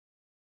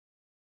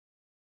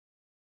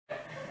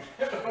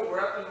We're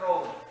up and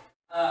rolling.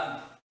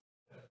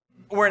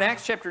 We're in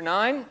Acts chapter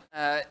 9.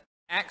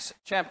 Acts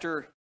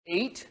chapter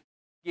 8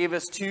 gave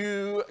us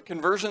two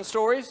conversion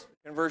stories,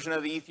 the conversion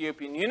of the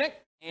Ethiopian eunuch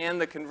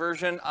and the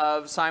conversion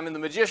of Simon the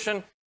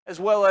magician, as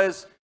well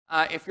as,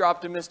 if you're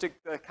optimistic,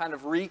 the kind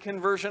of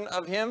reconversion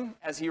of him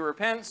as he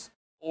repents,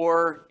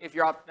 or if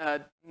you're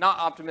not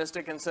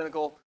optimistic and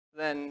cynical,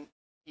 then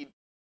he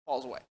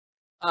falls away.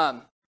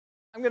 I'm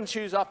going to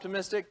choose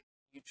optimistic.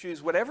 You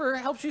choose whatever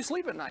helps you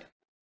sleep at night.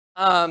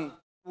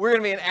 We're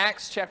going to be in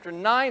Acts chapter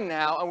 9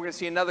 now, and we're going to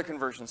see another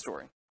conversion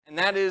story. And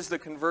that is the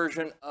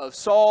conversion of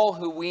Saul,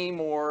 who we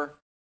more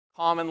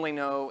commonly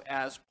know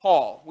as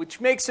Paul, which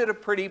makes it a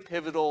pretty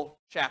pivotal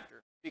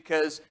chapter.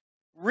 Because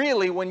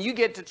really, when you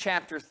get to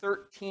chapter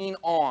 13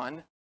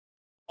 on,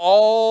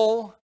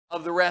 all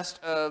of the rest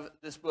of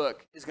this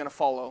book is going to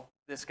follow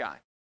this guy.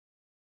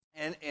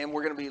 And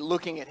we're going to be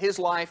looking at his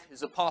life,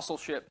 his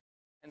apostleship,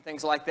 and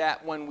things like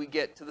that when we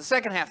get to the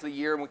second half of the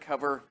year and we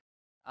cover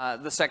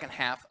the second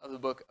half of the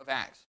book of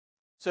Acts.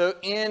 So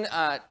in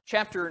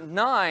chapter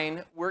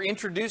 9, we're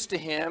introduced to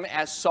him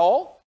as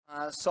Saul.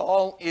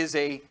 Saul is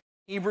a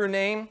Hebrew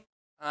name.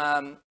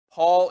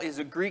 Paul is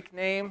a Greek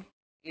name.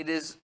 It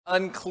is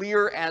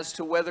unclear as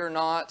to whether or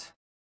not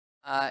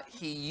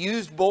he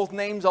used both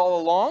names all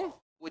along,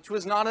 which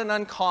was not an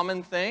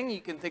uncommon thing.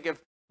 You can think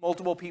of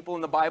multiple people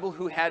in the Bible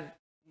who had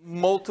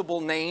multiple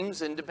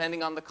names, and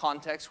depending on the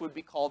context would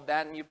be called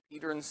that, and you have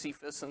Peter and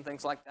Cephas and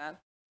things like that.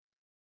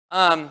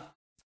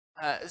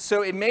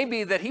 So it may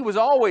be that he was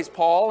always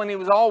Paul and he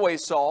was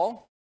always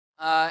Saul,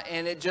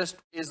 and it just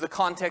is the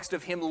context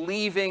of him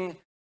leaving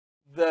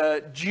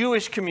the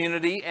Jewish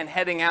community and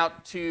heading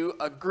out to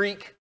a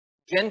Greek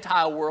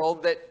Gentile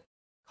world that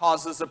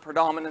causes a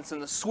predominance in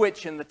the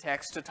switch in the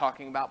text to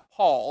talking about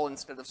Paul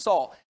instead of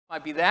Saul. It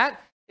might be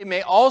that. It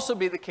may also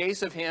be the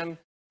case of him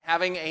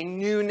having a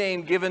new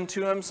name given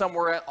to him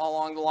somewhere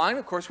along the line.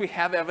 Of course, we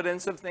have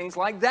evidence of things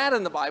like that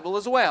in the Bible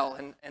as well.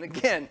 And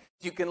again,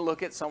 you can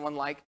look at someone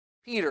like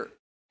Peter.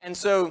 And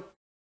so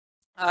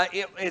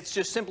it's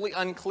just simply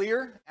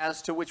unclear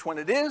as to which one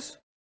it is.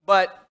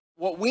 But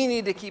what we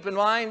need to keep in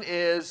mind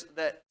is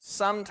that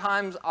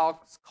sometimes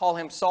I'll call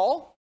him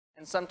Saul,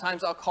 and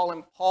sometimes I'll call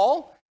him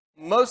Paul.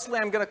 Mostly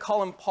I'm going to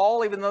call him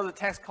Paul, even though the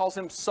text calls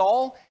him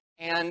Saul.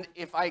 And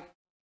if I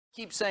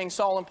keep saying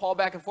Saul and Paul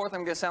back and forth, I'm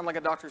going to sound like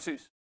a Dr.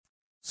 Seuss.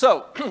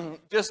 So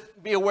just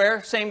be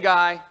aware, same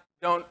guy.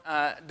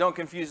 Don't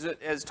confuse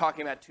it as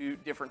talking about two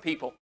different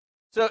people.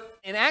 So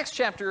in Acts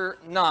chapter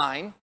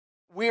 9,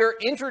 we're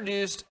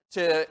introduced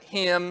to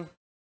him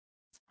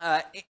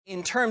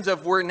in terms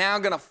of we're now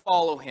going to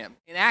follow him.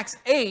 In Acts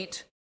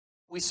 8,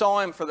 we saw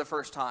him for the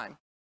first time,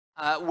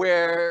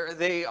 where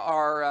they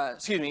are,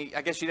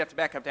 I guess you'd have to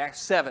back up to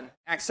Acts 7.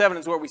 Acts 7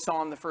 is where we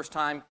saw him the first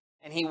time,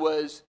 and he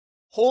was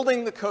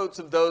holding the coats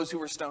of those who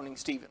were stoning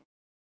Stephen.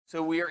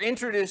 So we are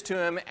introduced to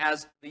him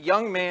as the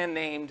young man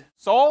named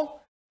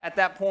Saul. At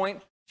that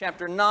point,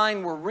 chapter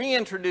 9, we're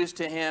reintroduced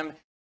to him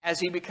as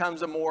he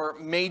becomes a more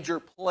major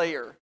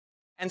player.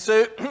 And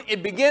so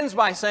it begins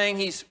by saying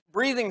he's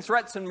breathing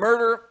threats and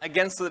murder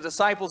against the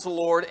disciples of the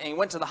Lord, and he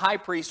went to the high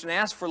priest and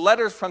asked for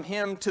letters from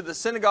him to the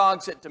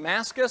synagogues at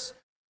Damascus,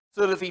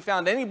 so that if he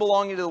found any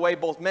belonging to the way,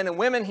 both men and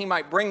women, he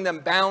might bring them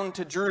bound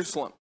to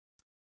Jerusalem.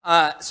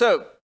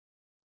 So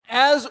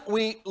as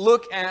we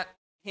look at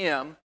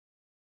him,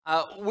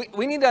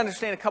 we need to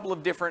understand a couple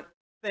of different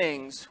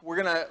things.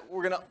 We're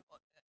gonna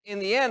in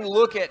the end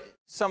look at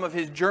some of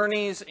his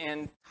journeys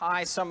and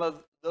tie some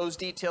of those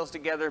details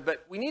together,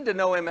 but we need to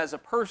know him as a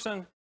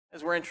person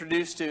as we're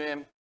introduced to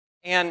him.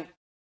 And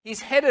he's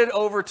headed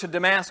over to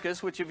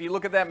Damascus, which if you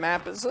look at that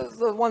map is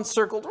the one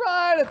circled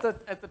right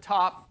at the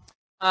top.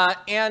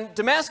 And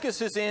Damascus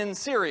is in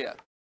Syria.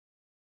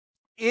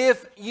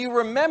 If you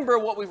remember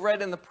what we've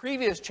read in the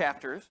previous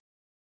chapters,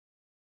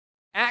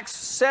 Acts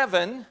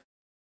 7,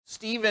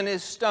 Stephen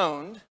is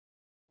stoned.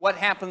 What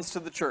happens to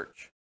the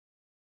church?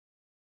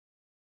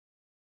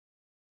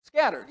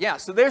 Scattered, yeah.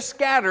 So they're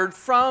scattered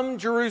from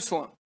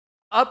Jerusalem.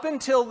 Up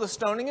until the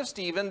stoning of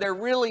Stephen, there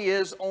really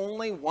is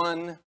only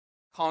one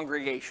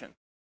congregation.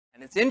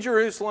 And it's in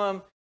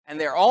Jerusalem, and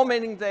they're all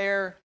meeting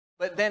there.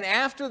 But then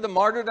after the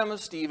martyrdom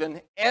of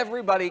Stephen,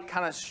 everybody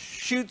kind of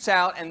shoots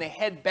out, and they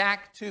head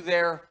back to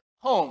their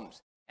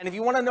homes. And if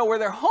you want to know where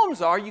their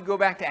homes are, you go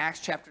back to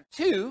Acts chapter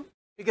 2,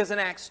 because in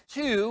Acts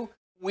 2,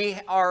 we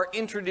are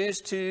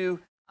introduced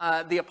to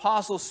the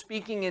apostles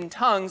speaking in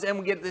tongues, and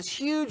we get this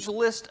huge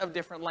list of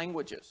different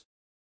languages.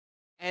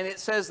 And it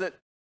says that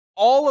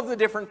all of the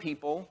different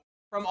people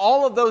from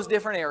all of those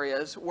different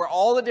areas, where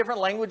all the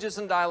different languages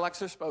and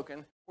dialects are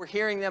spoken, we're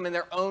hearing them in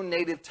their own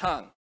native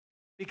tongue.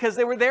 Because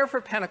they were there for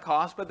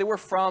Pentecost, but they were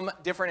from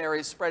different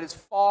areas spread as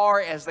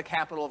far as the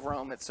capital of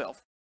Rome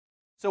itself.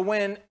 So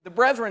when the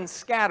brethren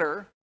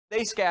scatter,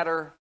 they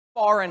scatter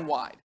far and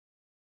wide.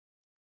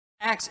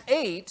 Acts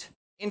 8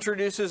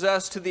 introduces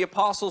us to the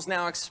apostles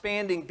now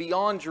expanding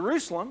beyond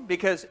Jerusalem,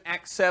 because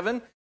Acts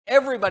 7,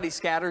 everybody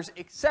scatters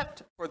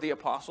except for the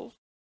apostles.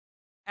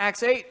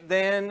 Acts 8,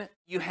 then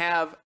you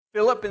have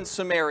Philip in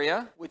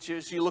Samaria, which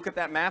is, you look at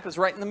that map, is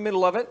right in the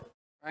middle of it,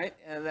 right?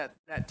 And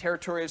that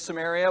territory of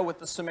Samaria with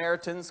the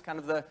Samaritans, kind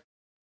of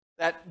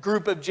that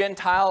group of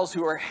Gentiles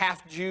who are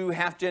half Jew,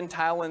 half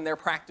Gentile in their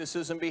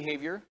practices and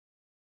behavior.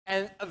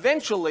 And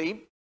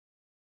eventually,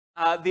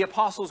 the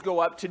apostles go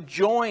up to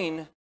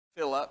join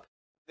Philip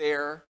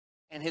there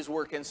and his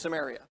work in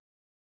Samaria.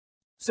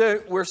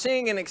 So we're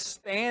seeing an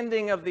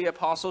expanding of the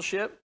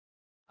apostleship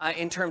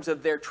in terms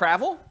of their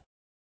travel.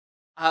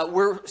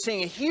 We're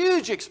seeing a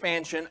huge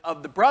expansion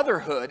of the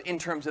brotherhood in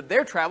terms of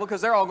their travel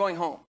because they're all going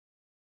home.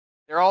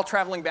 They're all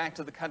traveling back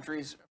to the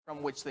countries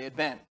from which they had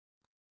been.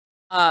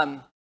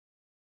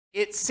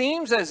 It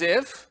seems as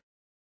if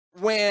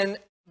when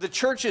the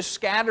church is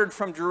scattered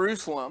from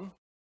Jerusalem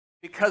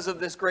because of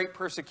this great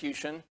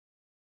persecution,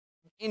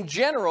 in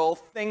general,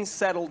 things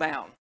settle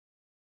down.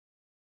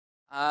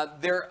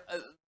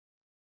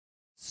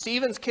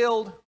 Stephen's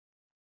killed,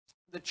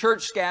 the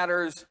church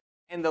scatters,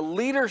 and the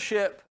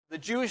leadership, the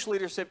Jewish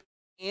leadership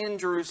in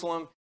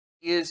Jerusalem,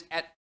 is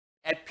at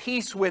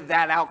peace with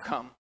that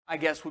outcome, I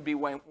guess would be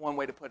one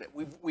way to put it.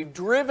 We've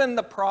driven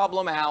the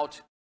problem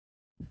out.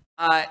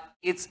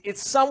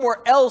 It's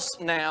somewhere else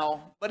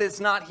now, but it's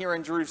not here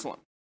in Jerusalem.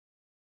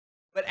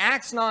 But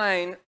Acts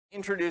 9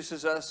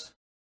 introduces us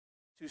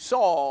to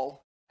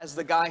Saul as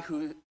the guy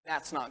who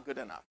that's not good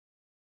enough.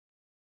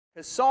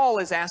 Because Saul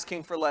is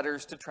asking for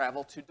letters to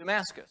travel to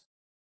Damascus.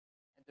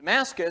 And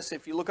Damascus,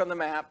 if you look on the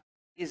map,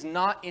 is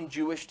not in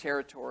Jewish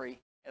territory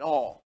at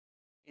all.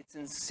 It's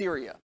in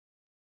Syria.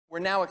 We're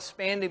now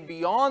expanding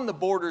beyond the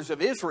borders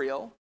of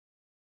Israel.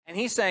 And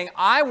he's saying,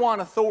 I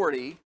want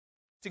authority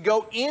to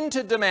go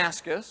into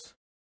Damascus,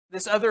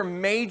 this other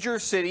major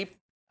city,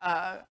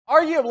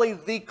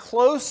 arguably the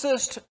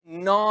closest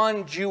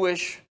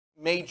non-Jewish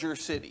major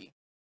city.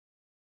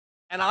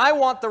 And I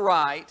want the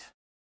right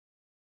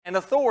and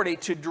authority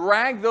to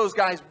drag those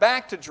guys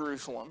back to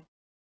Jerusalem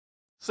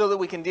so that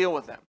we can deal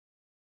with them.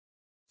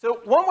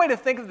 So one way to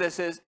think of this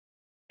is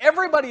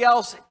everybody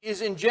else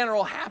is in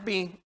general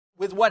happy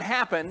with what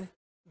happened.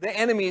 The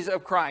enemies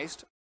of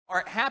Christ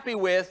are happy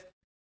with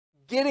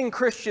getting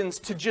Christians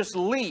to just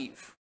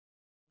leave,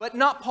 but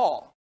not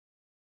Paul.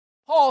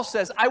 Paul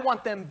says, I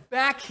want them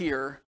back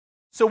here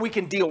so we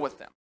can deal with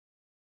them.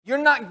 You're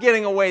not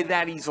getting away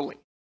that easily.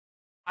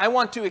 I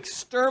want to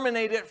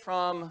exterminate it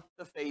from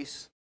the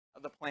face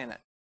of the planet.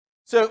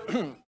 So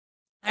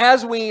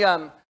as we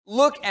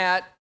look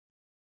at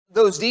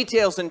those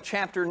details in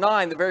chapter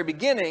 9, the very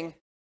beginning,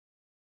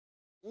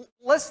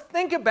 let's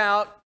think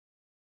about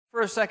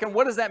for a second,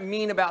 what does that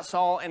mean about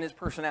Saul and his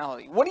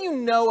personality? What do you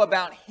know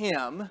about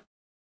him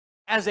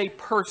as a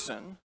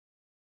person,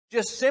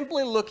 just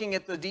simply looking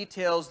at the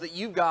details that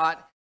you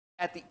got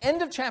at the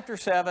end of chapter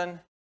 7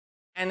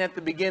 and at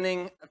the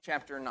beginning of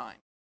chapter 9?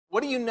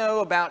 What do you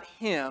know about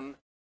him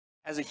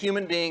as a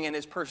human being and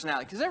his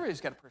personality? Because everybody's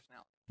got a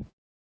personality.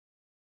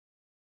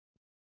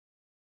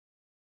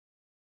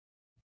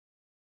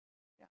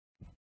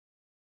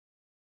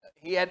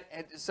 He had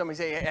somebody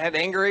say he had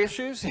anger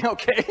issues.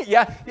 Okay,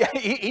 yeah,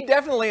 he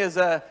definitely is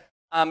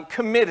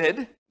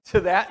committed to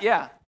that.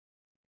 Yeah,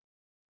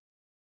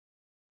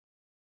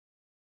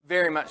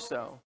 very much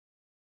so.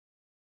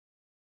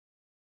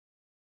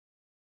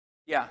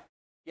 Yeah.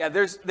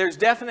 There's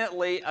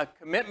definitely a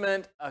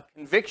commitment, a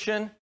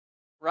conviction,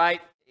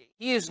 right?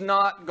 He is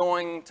not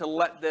going to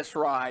let this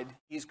ride.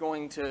 He's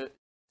going to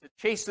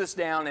chase this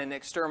down and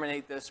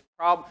exterminate this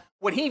problem.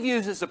 What he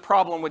views as a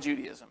problem with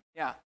Judaism.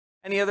 Yeah.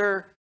 Any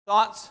other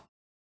thoughts?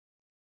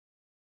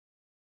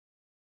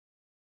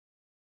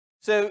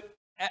 So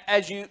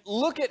as you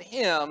look at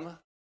him,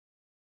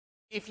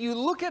 if you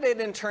look at it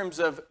in terms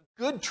of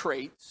good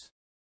traits,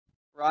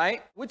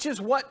 right, which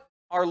is what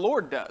our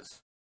Lord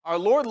does. Our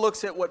Lord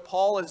looks at what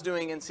Paul is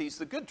doing and sees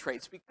the good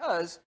traits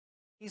because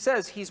he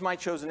says he's my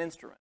chosen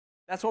instrument.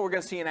 That's what we're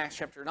going to see in Acts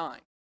chapter 9.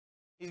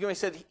 He's going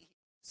to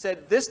say,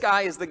 this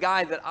guy is the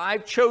guy that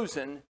I've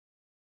chosen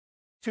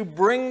to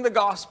bring the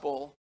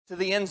gospel to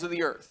the ends of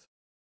the earth.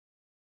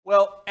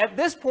 Well, at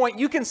this point,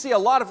 you can see a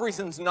lot of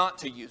reasons not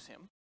to use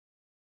him.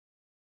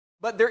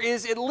 But there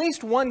is at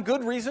least one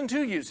good reason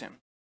to use him,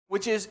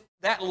 which is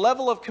that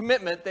level of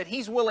commitment that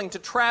he's willing to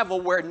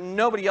travel where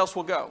nobody else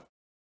will go.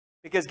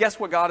 Because guess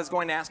what God is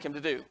going to ask him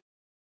to do?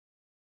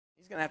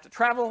 He's going to have to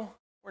travel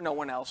where no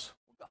one else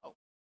will go.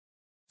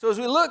 So as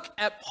we look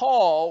at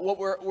Paul, what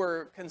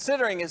we're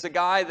considering is a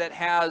guy that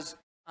has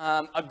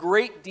a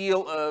great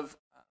deal of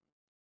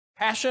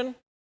passion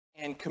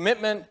and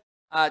commitment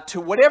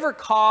to whatever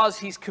cause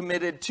he's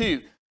committed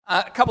to.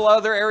 A couple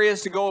other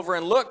areas to go over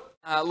and look.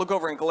 Look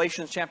over in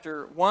Galatians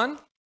chapter 1.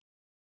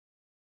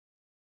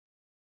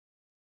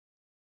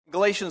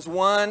 Galatians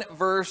 1,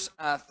 verse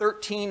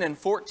 13 and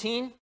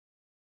 14.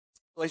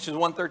 Galatians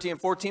 1, 13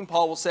 and 14,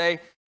 Paul will say,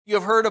 you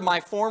have heard of my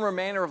former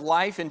manner of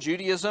life in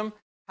Judaism,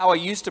 how I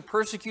used to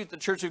persecute the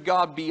church of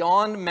God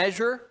beyond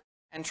measure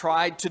and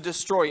tried to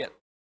destroy it.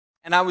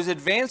 And I was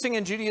advancing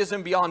in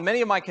Judaism beyond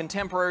many of my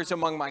contemporaries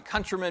among my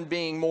countrymen,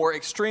 being more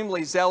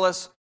extremely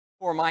zealous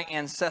for my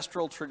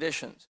ancestral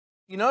traditions.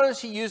 You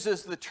notice he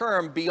uses the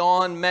term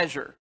beyond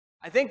measure.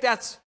 I think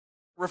that's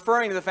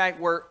referring to the fact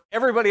where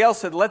everybody else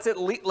said, let's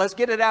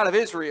get it out of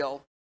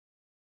Israel.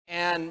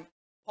 And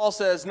Paul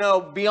says,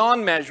 no,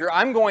 beyond measure,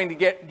 I'm going to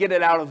get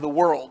it out of the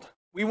world.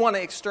 We want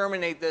to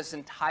exterminate this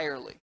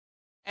entirely.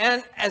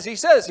 And as he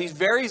says, he's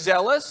very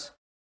zealous.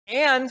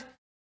 And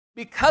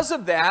because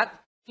of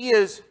that, he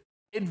is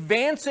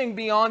advancing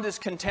beyond his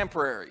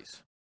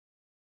contemporaries.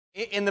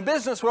 In the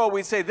business world,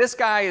 we'd say this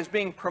guy is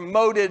being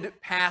promoted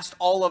past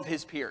all of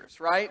his peers,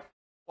 right?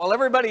 While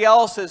everybody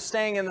else is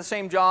staying in the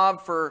same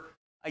job for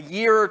a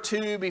year or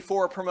two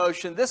before a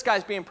promotion, this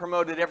guy's being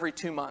promoted every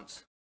 2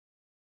 months.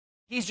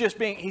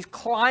 He's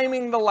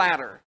climbing the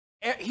ladder.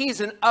 He's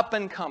an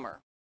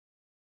up-and-comer.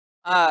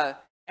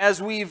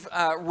 As we've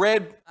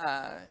read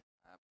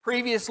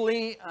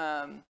previously,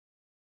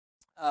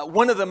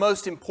 one of the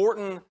most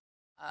important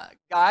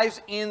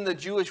guys in the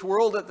Jewish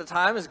world at the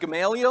time is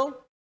Gamaliel.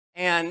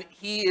 And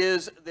he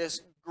is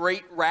this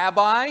great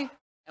rabbi,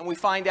 and we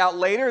find out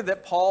later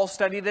that Paul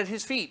studied at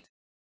his feet.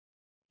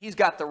 He's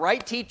got the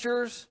right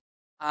teachers.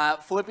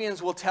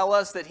 Philippians will tell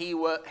us that he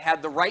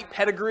had the right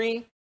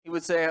pedigree. He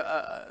would say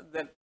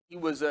that he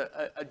was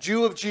a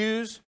Jew of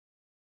Jews.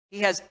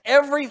 He has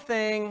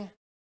everything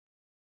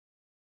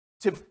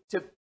to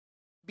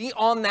be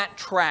on that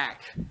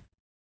track,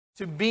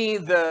 to be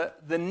the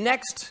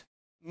next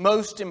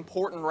most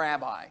important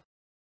rabbi.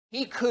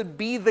 He could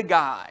be the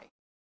guy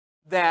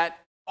that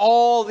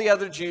all the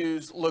other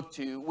Jews look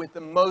to with the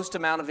most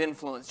amount of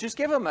influence. Just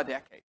give him a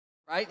decade,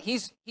 right?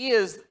 He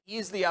is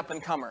the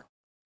up-and-comer.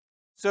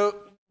 So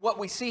what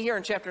we see here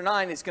in chapter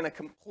 9 is going to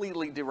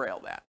completely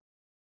derail that.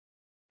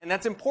 And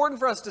that's important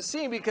for us to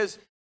see because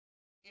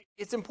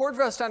it's important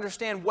for us to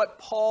understand what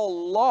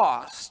Paul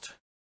lost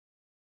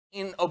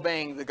in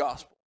obeying the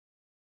gospel.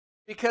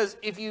 Because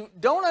if you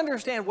don't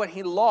understand what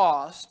he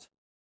lost,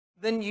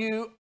 then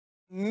you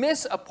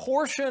miss a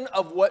portion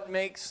of what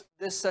makes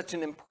this such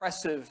an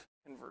impressive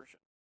conversion.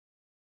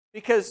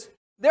 Because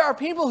there are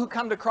people who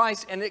come to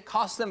Christ and it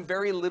costs them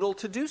very little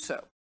to do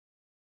so.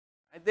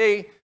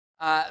 They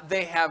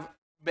have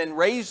been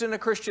raised in a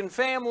Christian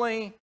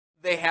family.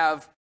 They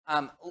have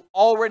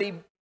already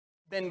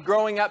been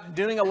growing up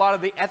doing a lot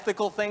of the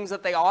ethical things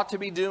that they ought to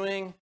be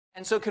doing.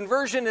 And so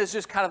conversion is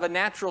just kind of a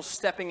natural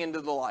stepping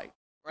into the light,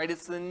 right?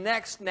 It's the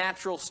next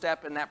natural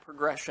step in that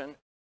progression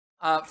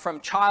from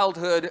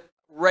childhood,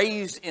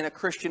 raised in a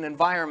Christian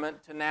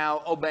environment, to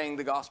now obeying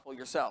the gospel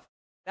yourself.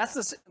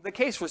 That's the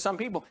case for some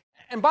people.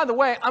 And by the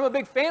way, I'm a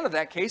big fan of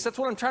that case. That's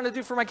what I'm trying to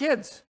do for my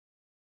kids,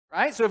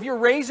 right? So if you're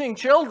raising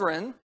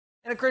children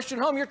in a Christian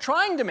home, you're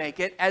trying to make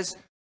it as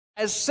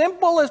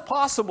simple as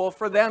possible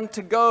for them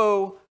to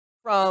go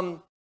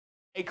from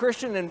a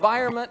Christian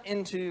environment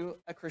into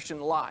a Christian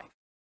life.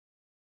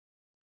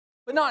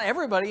 But not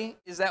everybody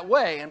is that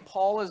way, and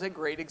Paul is a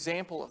great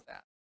example of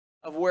that,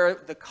 of where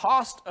the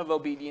cost of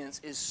obedience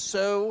is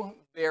so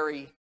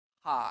very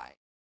high.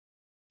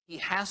 He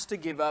has to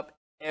give up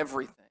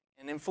everything.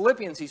 And in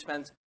Philippians, he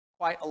spends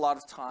quite a lot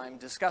of time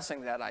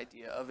discussing that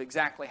idea of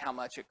exactly how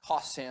much it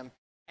costs him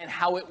and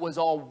how it was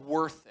all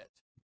worth it.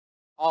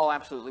 All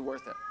absolutely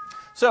worth it.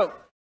 So,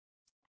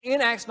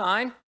 in Acts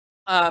 9,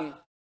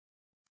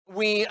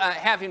 we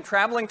have him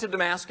traveling to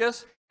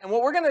Damascus. And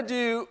what we're going to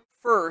do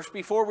first,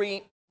 before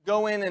we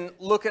go in and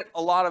look at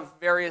a lot of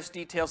various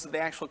details of the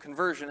actual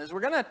conversion, is we're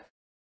going to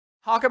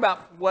talk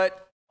about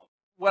what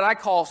I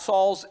call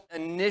Saul's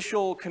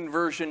initial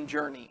conversion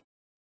journey.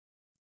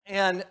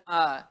 And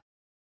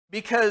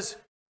because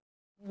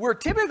we're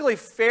typically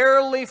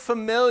fairly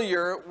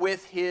familiar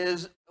with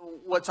his,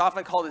 what's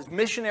often called his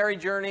missionary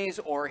journeys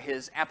or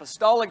his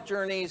apostolic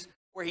journeys,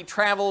 where he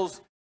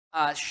travels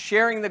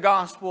sharing the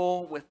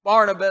gospel with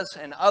Barnabas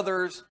and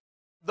others.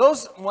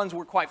 Those ones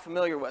we're quite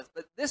familiar with.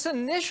 But this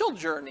initial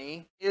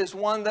journey is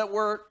one that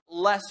we're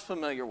less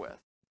familiar with.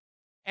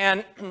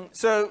 And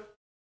so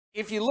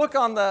if you look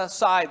on the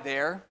side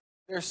there,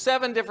 there's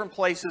 7 different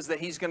places that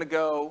he's going to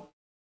go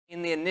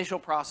in the initial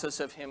process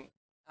of him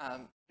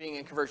being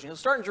in conversion. He'll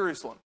start in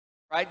Jerusalem,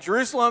 right?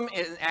 Jerusalem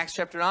in Acts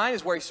chapter 9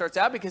 is where he starts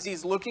out because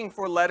he's looking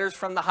for letters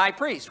from the high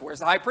priest. Where's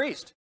the high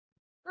priest?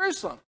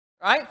 Jerusalem,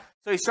 right?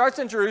 So he starts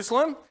in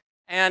Jerusalem.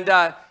 And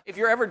if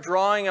you're ever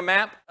drawing a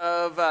map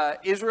of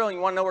Israel and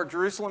you want to know where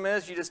Jerusalem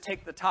is, you just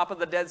take the top of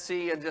the Dead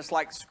Sea and just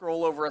like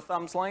scroll over a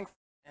thumb's length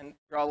and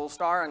draw a little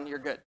star and you're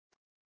good.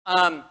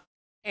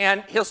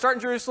 And he'll start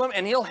in Jerusalem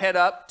and he'll head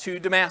up to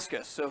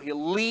Damascus. So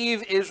he'll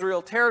leave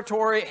Israel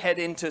territory, head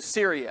into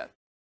Syria.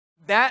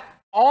 That,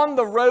 on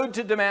the road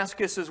to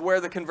Damascus, is where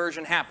the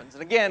conversion happens.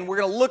 And again, we're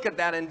going to look at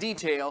that in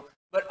detail.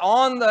 But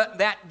on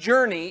that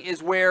journey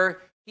is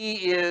where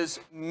he is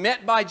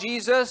met by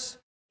Jesus.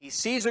 He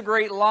sees a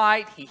great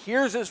light. He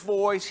hears his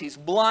voice. He's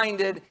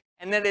blinded.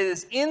 And then it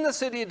is in the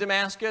city of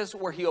Damascus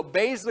where he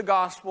obeys the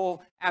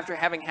gospel after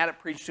having had it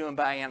preached to him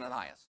by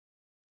Ananias.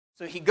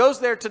 So he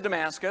goes there to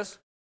Damascus.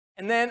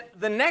 And then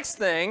the next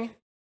thing,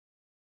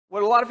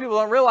 what a lot of people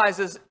don't realize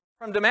is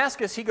from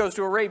Damascus, he goes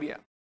to Arabia.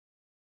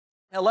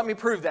 Now let me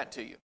prove that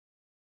to you.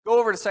 Go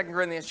over to 2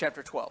 Corinthians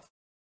chapter 12.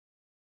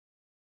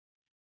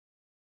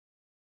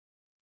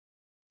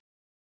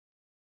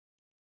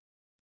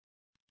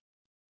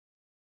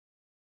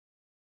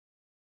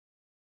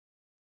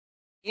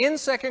 in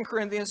 2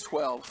 Corinthians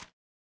 12,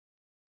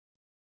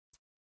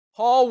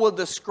 Paul will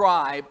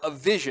describe a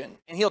vision,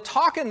 and he'll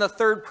talk in the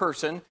third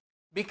person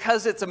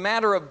because it's a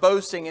matter of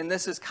boasting, and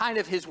this is kind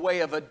of his way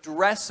of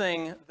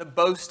addressing the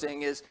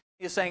boasting, is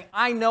he's saying,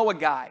 I know a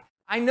guy.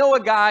 I know a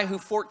guy who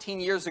 14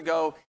 years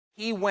ago,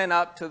 he went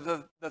up to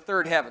the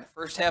third heaven.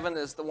 First heaven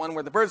is the one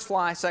where the birds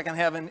fly. Second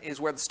heaven is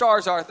where the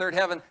stars are. Third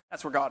heaven,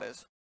 that's where God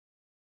is.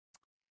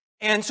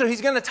 And so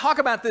he's going to talk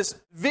about this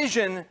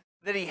vision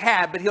that he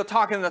had, but he'll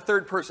talk in the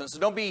third person. So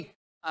don't be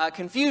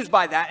confused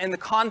by that. In the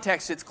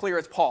context, it's clear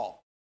it's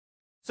Paul.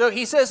 So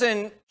he says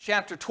in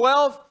chapter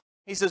 12,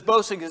 he says,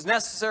 boasting is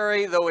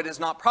necessary, though it is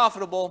not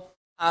profitable,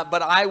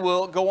 but I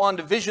will go on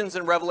to visions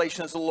and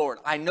revelations of the Lord.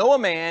 I know a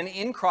man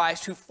in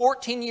Christ who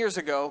 14 years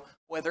ago,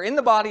 whether in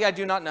the body I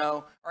do not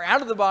know, or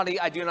out of the body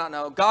I do not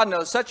know, God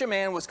knows such a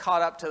man was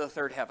caught up to the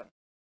third heaven.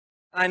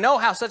 And I know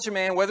how such a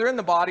man, whether in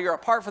the body or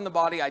apart from the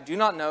body I do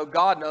not know,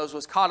 God knows,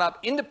 was caught up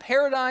into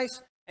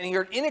paradise, and he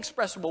heard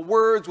inexpressible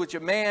words which a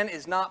man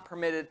is not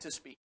permitted to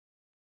speak.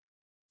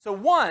 So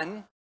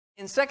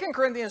in 2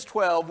 Corinthians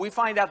 12, we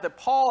find out that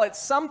Paul, at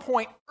some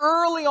point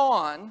early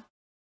on,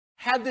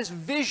 had this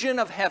vision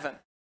of heaven.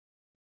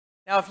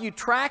 Now, if you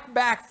track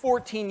back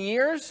 14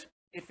 years,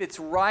 it fits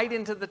right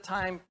into the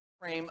time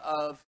frame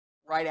of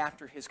right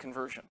after his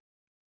conversion.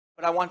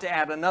 But I want to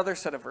add another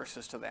set of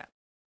verses to that.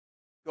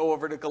 Go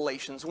over to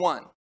Galatians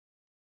 1.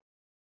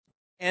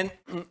 And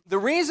the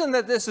reason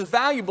that this is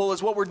valuable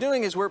is what we're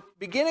doing is we're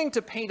beginning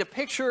to paint a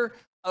picture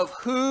of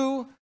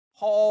who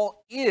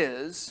Paul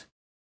is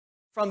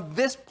from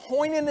this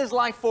point in his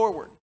life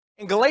forward.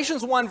 In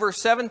Galatians 1, verse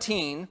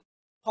 17,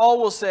 Paul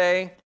will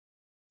say,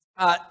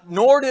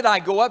 nor did I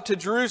go up to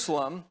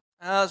Jerusalem.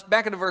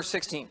 Back into verse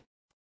 16.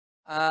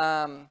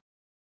 Back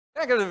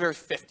into verse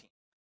 15.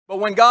 But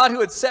when God, who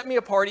had set me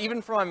apart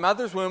even from my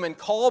mother's womb and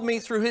called me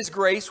through his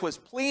grace, was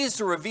pleased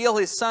to reveal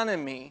his Son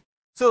in me,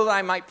 so that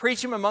I might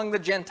preach him among the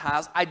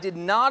Gentiles, I did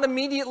not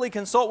immediately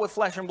consult with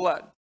flesh and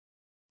blood.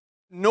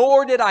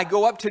 Nor did I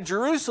go up to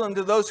Jerusalem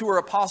to those who were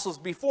apostles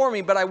before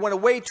me, but I went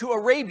away to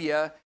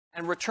Arabia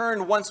and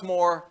returned once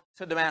more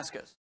to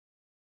Damascus.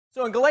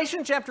 So in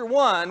Galatians chapter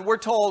 1, we're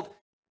told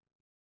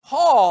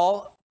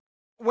Paul,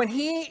 when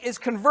he is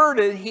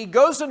converted, he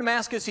goes to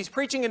Damascus, he's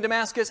preaching in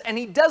Damascus, and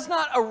he does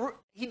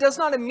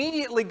not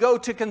immediately go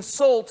to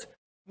consult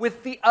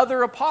with the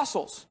other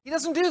apostles. He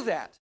doesn't do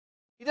that.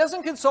 He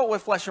doesn't consult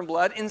with flesh and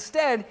blood.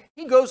 Instead,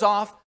 he goes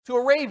off to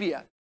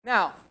Arabia.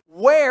 Now,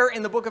 where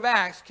in the book of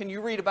Acts can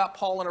you read about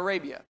Paul in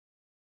Arabia?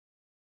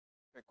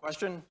 Great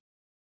question.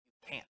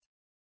 You can't.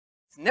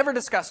 It's never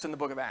discussed in the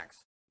book of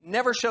Acts.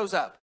 Never shows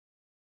up.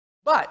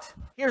 But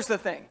here's the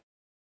thing.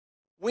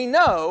 We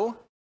know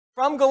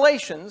from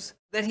Galatians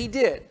that he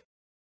did.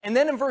 And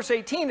then in verse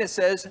 18 it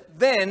says,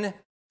 then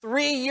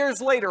 3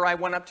 years later I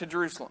went up to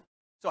Jerusalem.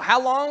 So how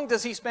long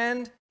does he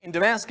spend in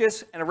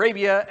Damascus and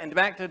Arabia and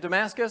back to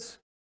Damascus?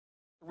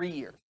 3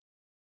 years.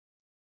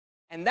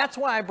 And that's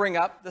why I bring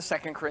up the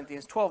 2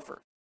 Corinthians 12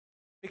 verse.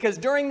 Because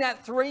during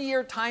that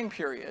 3-year time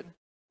period,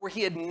 where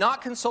he had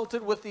not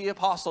consulted with the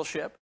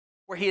apostleship,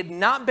 where he had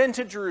not been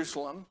to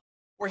Jerusalem,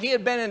 where he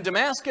had been in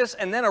Damascus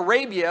and then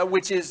Arabia,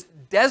 which is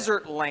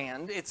desert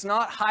land, it's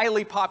not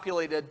highly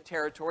populated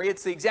territory,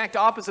 it's the exact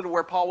opposite of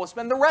where Paul will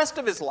spend the rest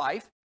of his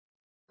life,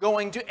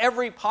 going to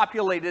every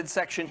populated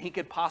section he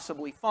could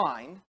possibly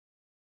find.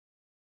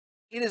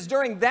 It is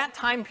during that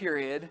time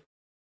period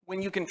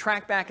when you can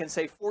track back and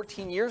say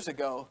 14 years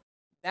ago,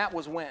 that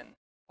was when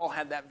Paul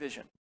had that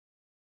vision.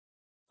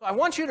 So I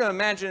want you to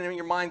imagine in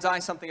your mind's eye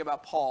something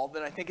about Paul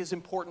that I think is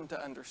important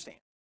to understand,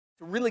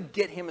 to really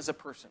get him as a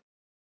person.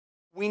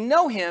 We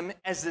know him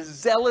as a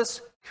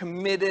zealous,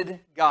 committed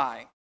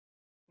guy.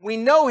 We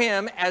know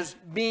him as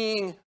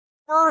being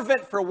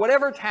fervent for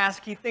whatever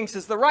task he thinks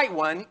is the right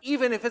one,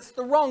 even if it's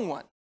the wrong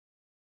one.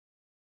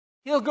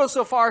 He'll go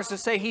so far as to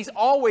say he's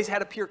always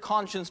had a pure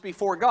conscience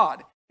before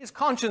God. His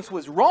conscience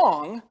was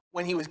wrong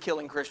when he was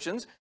killing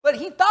Christians, but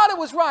he thought it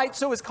was right,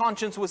 so his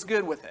conscience was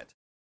good with it.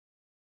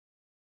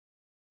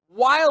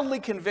 Wildly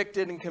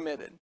convicted and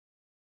committed.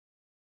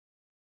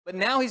 But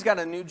now he's got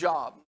a new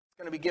job. It's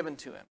going to be given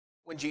to him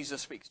when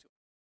Jesus speaks to him.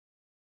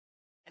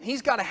 And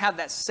he's got to have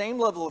that same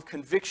level of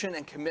conviction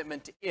and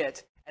commitment to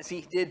it as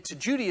he did to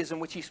Judaism,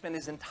 which he spent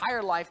his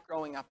entire life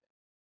growing up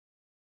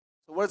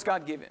in. So what does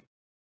God give him?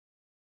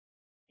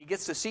 He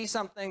gets to see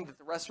something that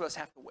the rest of us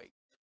have to wait.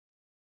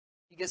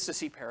 He gets to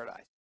see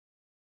paradise.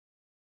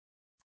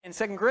 And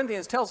 2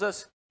 Corinthians tells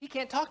us he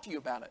can't talk to you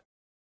about it.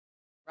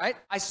 Right?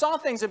 I saw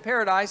things in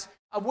paradise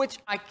of which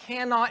I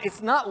cannot,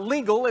 it's not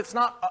legal, it's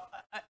not,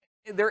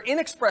 they're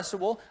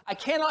inexpressible. I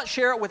cannot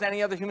share it with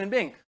any other human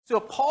being. So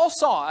if Paul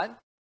saw it,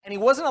 and he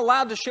wasn't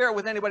allowed to share it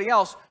with anybody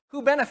else,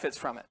 who benefits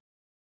from it?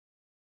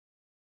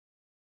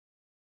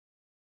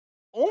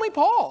 Only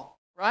Paul,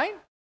 right?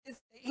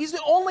 He's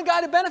the only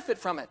guy to benefit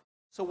from it.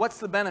 So what's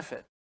the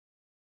benefit?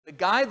 The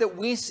guy that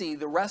we see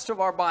the rest of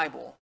our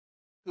Bible,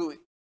 who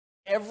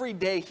every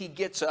day he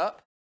gets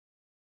up,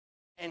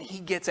 and he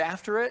gets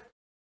after it,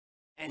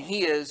 and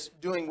he is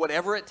doing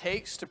whatever it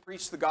takes to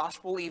preach the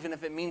gospel, even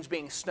if it means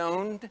being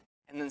stoned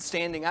and then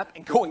standing up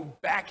and going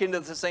back into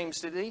the same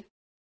city,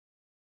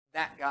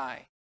 that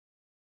guy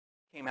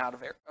came out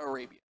of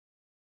Arabia.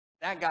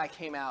 That guy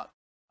came out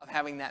of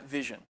having that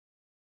vision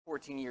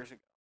 14 years ago.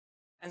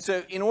 And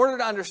so in order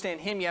to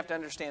understand him, you have to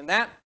understand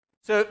that.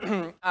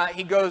 So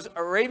he goes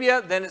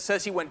Arabia, then it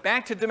says he went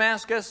back to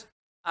Damascus,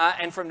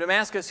 and from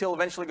Damascus he'll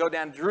eventually go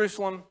down to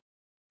Jerusalem.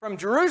 From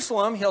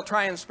Jerusalem, he'll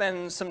try and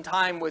spend some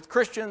time with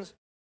Christians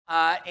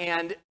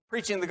and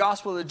preaching the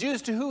gospel of the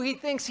Jews, to who he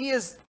thinks he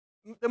is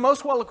the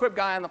most well-equipped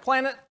guy on the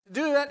planet to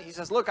do that. He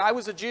says, look, I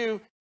was a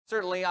Jew.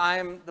 Certainly I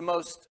am the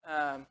most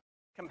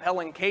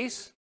compelling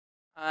case,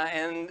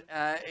 and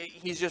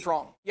he's just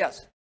wrong.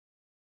 Yes?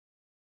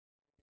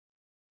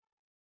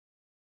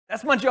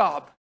 That's my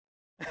job.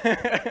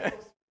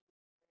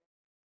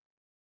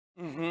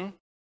 Mm-hmm.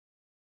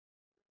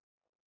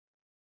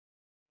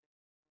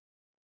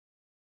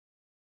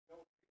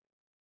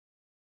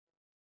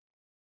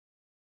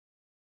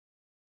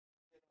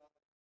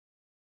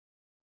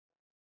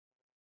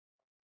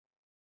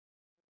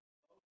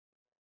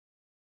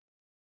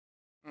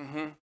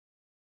 Mm-hmm.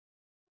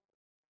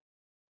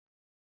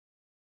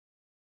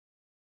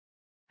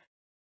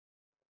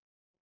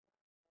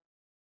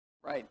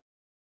 Right.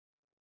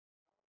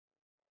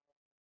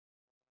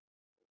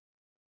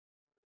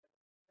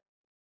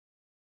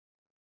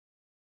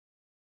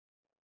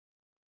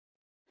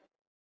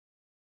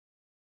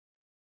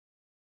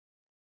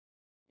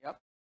 Yep.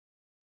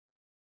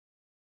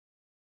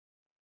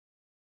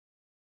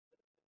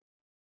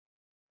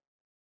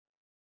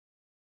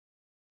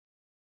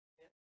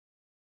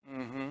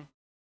 Mm-hmm.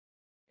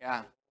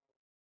 Yeah.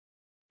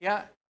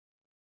 Yeah.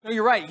 No,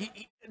 you're right.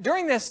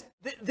 During this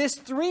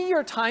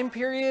 3-year time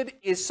period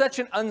is such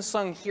an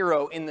unsung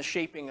hero in the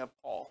shaping of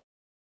Paul.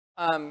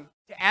 To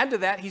add to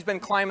that, he's been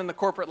climbing the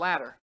corporate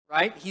ladder,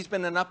 right? He's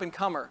been an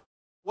up-and-comer.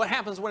 What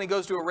happens when he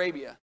goes to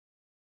Arabia?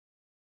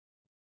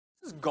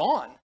 This is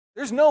gone.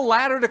 There's no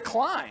ladder to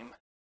climb.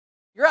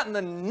 You're out in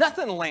the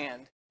nothing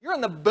land. You're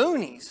in the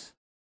boonies.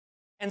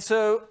 And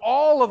so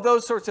all of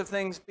those sorts of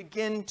things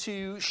begin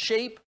to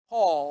shape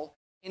Paul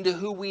into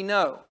who we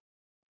know.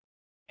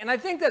 And I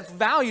think that's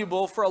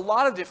valuable for a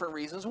lot of different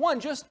reasons.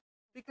 One, just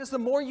because the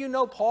more you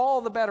know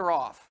Paul, the better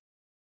off.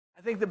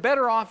 I think the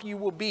better off you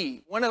will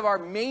be. One of our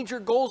major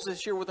goals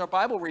this year with our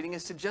Bible reading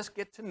is to just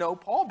get to know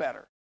Paul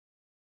better.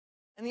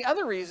 And the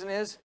other reason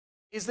is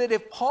that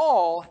if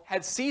Paul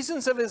had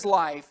seasons of his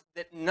life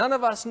that none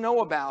of us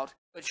know about,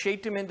 but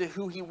shaped him into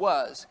who he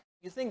was,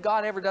 you think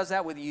God ever does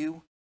that with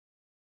you?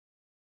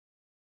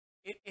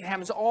 It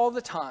happens all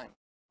the time,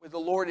 where the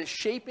Lord is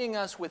shaping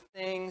us with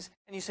things,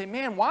 and you say,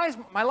 man, why is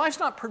my life's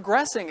not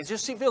progressing? It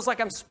just feels like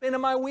I'm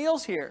spinning my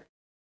wheels here.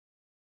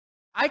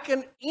 I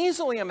can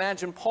easily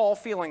imagine Paul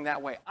feeling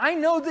that way. I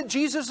know that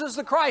Jesus is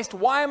the Christ.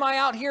 Why am I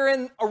out here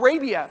in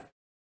Arabia?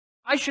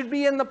 I should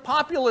be in the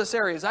populous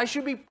areas. I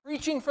should be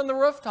preaching from the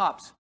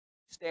rooftops.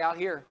 Stay out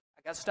here.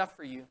 I got stuff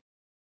for you.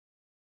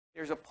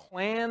 There's a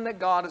plan that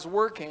God is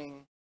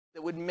working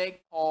that would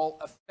make Paul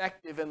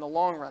effective in the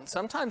long run.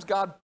 Sometimes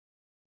God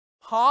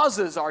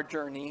pauses our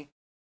journey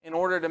in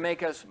order to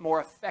make us more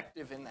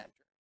effective in that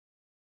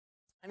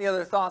journey. Any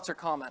other thoughts or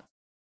comments?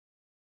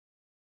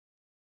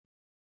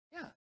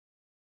 Yeah.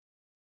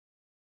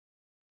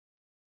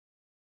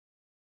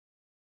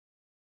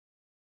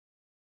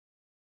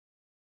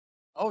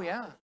 Oh,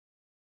 yeah.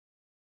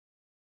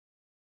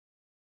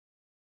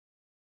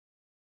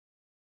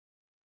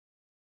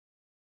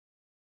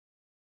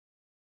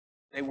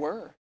 They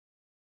were.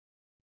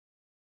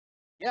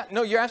 Yeah,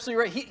 no, you're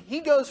absolutely right. He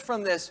goes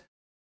from this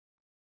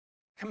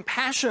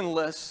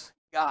compassionless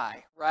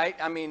guy, right?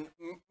 I mean,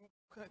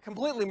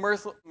 completely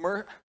mirthless.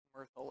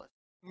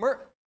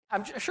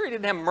 I'm sure he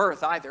didn't have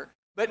mirth either,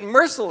 but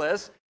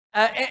merciless,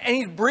 and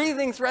he's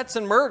breathing threats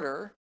and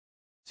murder,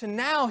 to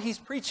now he's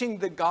preaching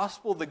the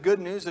gospel, the good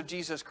news of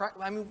Jesus Christ.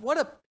 I mean, what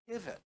a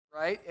pivot,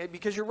 right?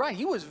 Because you're right,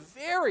 he was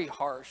very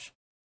harsh.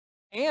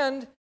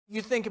 And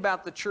you think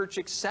about the church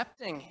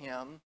accepting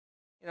him.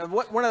 You know,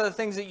 one of the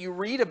things that you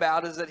read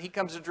about is that he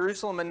comes to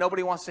Jerusalem and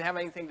nobody wants to have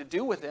anything to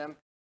do with him.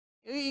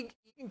 You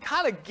can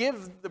kind of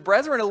give the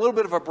brethren a little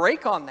bit of a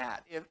break on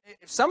that. If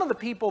some of the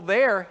people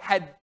there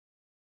had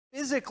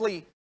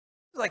physically,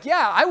 like,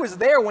 yeah, I was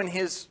there when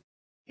his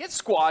hit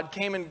squad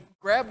came and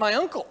grabbed my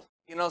uncle.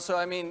 You know, so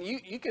I mean,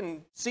 you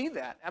can see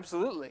that,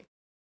 absolutely.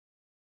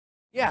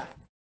 Yeah.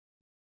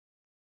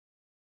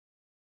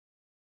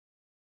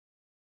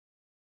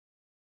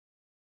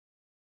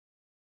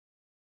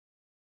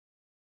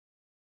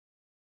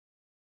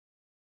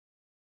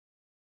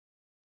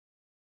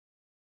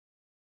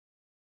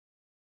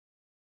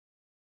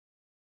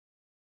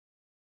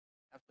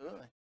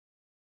 Absolutely.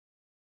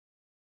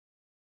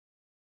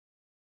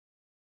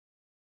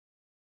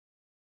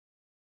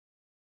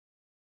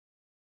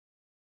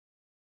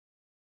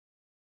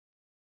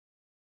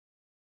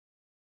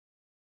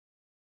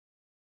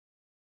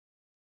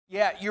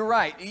 Yeah, you're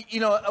right.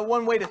 You know,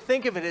 one way to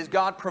think of it is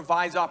God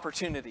provides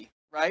opportunity,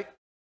 right?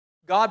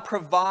 God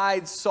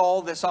provides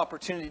Saul this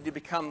opportunity to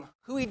become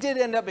who he did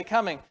end up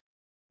becoming.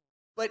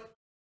 But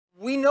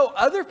we know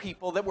other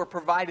people that were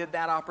provided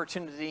that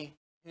opportunity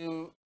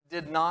who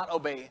did not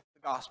obey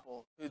the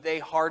gospel, who they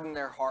hardened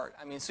their heart.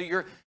 I mean, so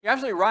you're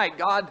absolutely right.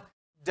 God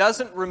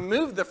doesn't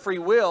remove the free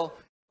will,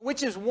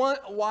 which is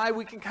why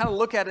we can kind of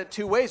look at it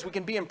two ways. We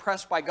can be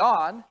impressed by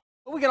God,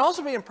 but we can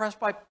also be impressed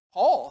by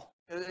Paul.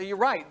 You're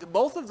right.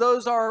 Both of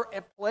those are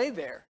at play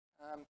there.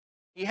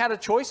 He had a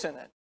choice in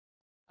it.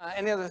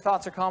 Any other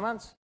thoughts or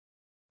comments?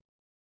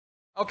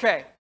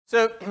 Okay,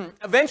 so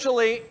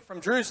eventually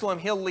from Jerusalem,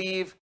 he'll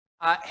leave,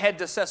 head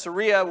to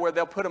Caesarea, where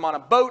they'll put him on a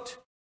boat,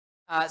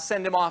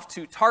 send him off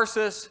to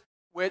Tarsus,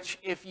 which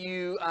if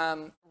you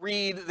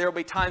read, there will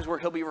be times where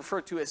he'll be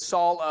referred to as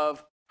Saul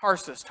of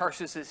Tarsus.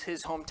 Tarsus is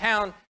his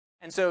hometown.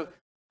 And so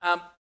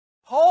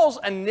Paul's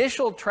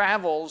initial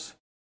travels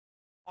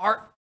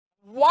are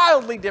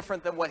wildly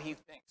different than what he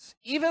thinks.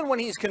 Even when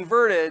he's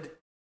converted,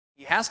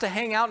 he has to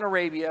hang out in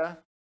Arabia,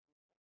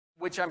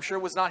 which I'm sure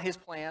was not his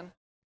plan.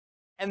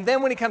 And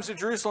then when he comes to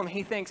Jerusalem,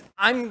 he thinks,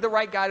 I'm the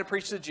right guy to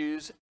preach to the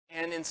Jews.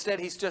 And instead,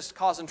 he's just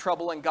causing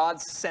trouble, and God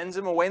sends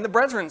him away. And the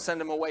brethren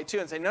send him away too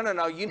and say,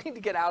 no, you need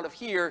to get out of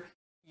here.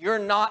 You're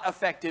not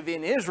effective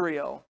in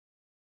Israel,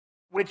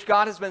 which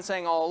God has been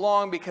saying all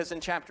along, because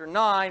in chapter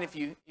 9, if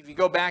you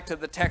go back to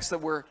the text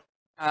that we're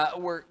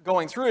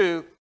going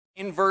through,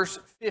 in verse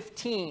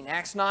 15,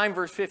 Acts 9,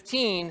 verse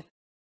 15,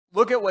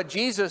 look at what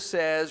Jesus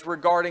says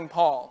regarding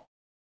Paul.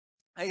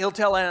 He'll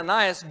tell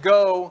Ananias,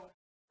 go,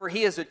 for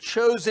he is a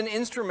chosen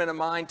instrument of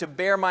mine to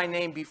bear my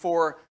name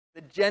before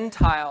the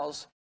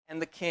Gentiles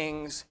and the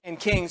kings and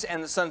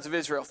the sons of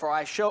Israel. For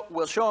I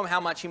will show him how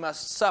much he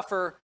must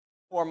suffer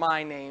for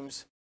my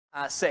name's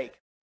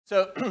sake.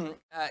 So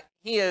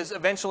he is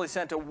eventually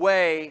sent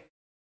away.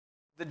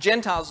 The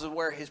Gentiles is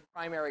where his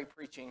primary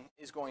preaching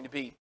is going to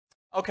be.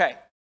 Okay.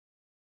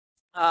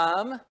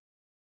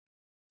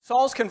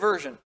 Saul's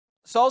conversion.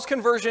 Saul's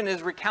conversion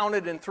is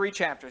recounted in 3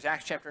 chapters,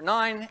 Acts chapter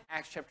 9,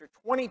 Acts chapter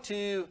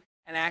 22,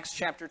 and Acts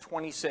chapter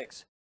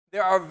 26.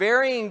 There are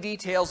varying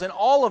details in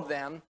all of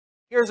them.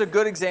 Here's a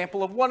good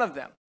example of one of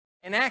them.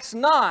 In Acts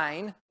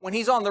 9, when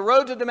he's on the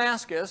road to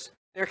Damascus,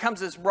 there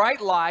comes this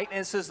bright light, and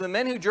it says, the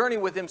men who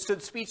journeyed with him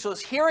stood speechless,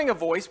 hearing a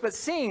voice, but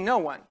seeing no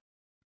one.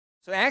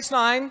 So Acts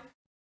 9,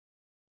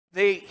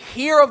 they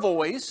hear a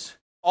voice.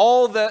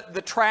 All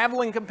the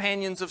traveling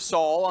companions of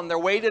Saul on their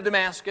way to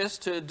Damascus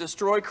to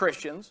destroy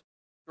Christians,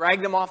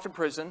 drag them off to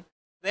prison.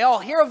 They all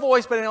hear a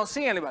voice, but they don't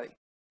see anybody.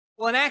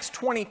 Well, in Acts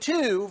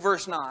 22,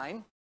 verse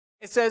 9,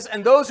 it says,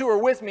 and those who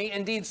were with me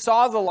indeed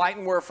saw the light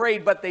and were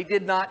afraid, but they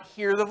did not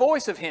hear the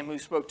voice of him who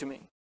spoke to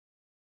me.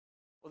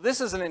 Well,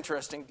 this is an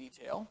interesting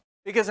detail,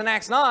 because in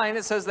Acts 9,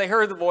 it says they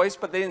heard the voice,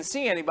 but they didn't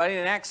see anybody.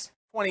 In Acts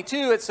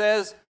 22, it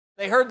says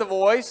they heard the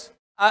voice.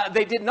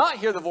 They did not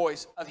hear the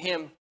voice of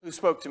him who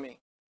spoke to me.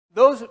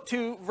 Those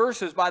two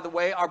verses, by the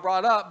way, are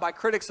brought up by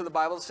critics of the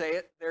Bible to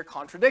say they're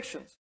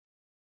contradictions.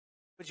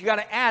 But you got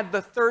to add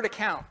the third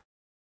account.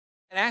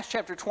 In Acts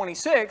chapter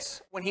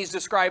 26, when he's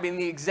describing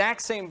the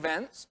exact same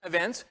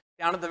events,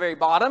 down at the very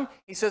bottom,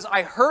 he says,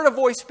 I heard a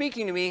voice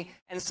speaking to me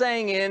and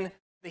saying in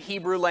the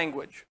Hebrew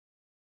language.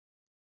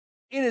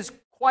 It is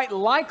quite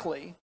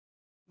likely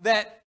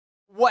that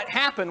what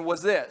happened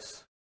was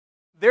this.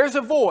 There's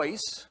a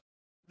voice.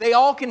 They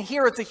all can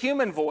hear it's a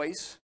human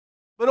voice,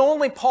 but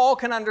only Paul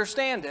can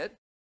understand it.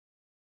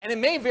 And it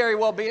may very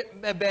well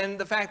have been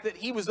the fact that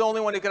he was the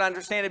only one who could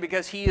understand it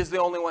because he is the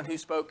only one who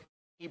spoke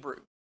Hebrew.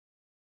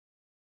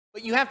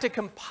 But you have to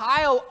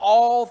compile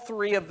all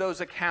 3 of those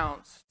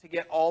accounts to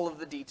get all of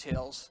the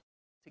details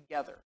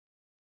together.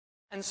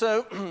 And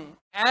so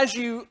as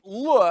you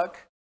look,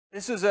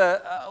 this is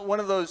one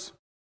of those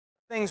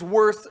things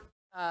worth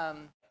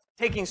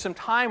taking some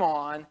time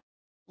on.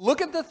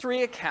 Look at the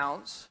 3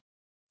 accounts,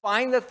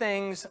 find the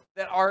things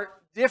that are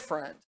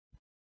different,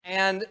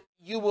 and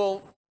you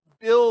will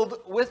build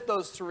with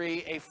those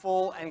 3 a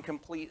full and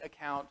complete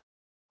account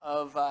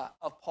of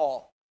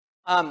Paul.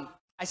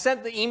 I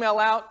sent the email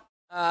out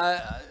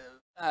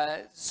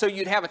so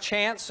you'd have a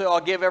chance, so I'll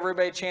give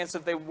everybody a chance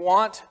if they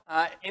want.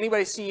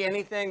 Anybody see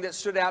anything that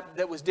stood out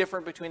that was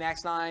different between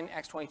Acts 9,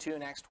 Acts 22,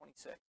 and Acts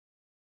 26?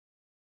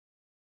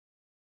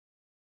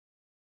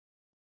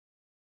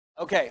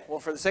 Okay, well,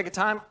 for the sake of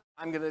time,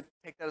 I'm going to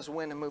take that as a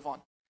win and move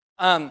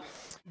on.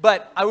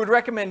 But I would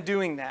recommend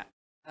doing that.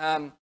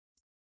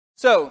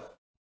 So,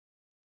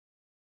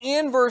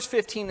 in verse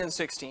 15 and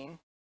 16,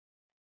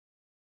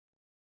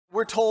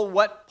 we're told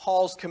what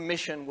Paul's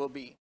commission will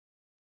be.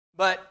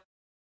 But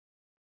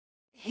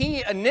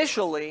he's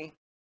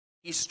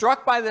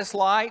struck by this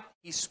light,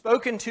 he's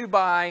spoken to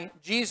by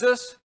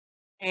Jesus,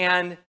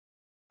 and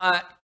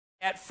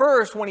at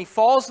first, when he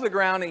falls to the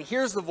ground and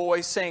hears the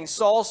voice saying,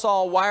 Saul,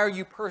 Saul, why are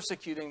you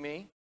persecuting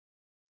me?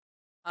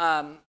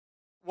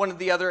 One of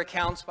the other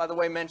accounts, by the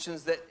way,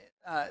 mentions that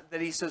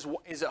he says,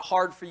 is it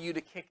hard for you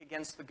to kick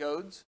against the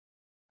goads?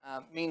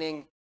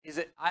 Meaning,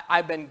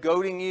 I've been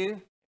goading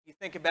you. You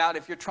think about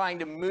if you're trying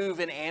to move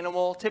an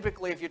animal,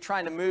 typically if you're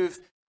trying to move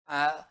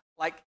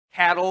like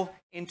cattle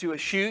into a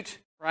chute,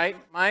 right,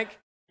 Mike?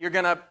 You're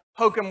going to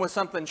poke them with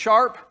something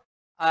sharp.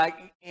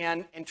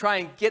 and try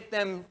and get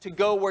them to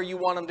go where you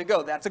want them to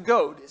go. That's a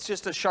goad. It's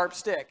just a sharp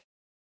stick.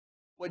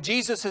 What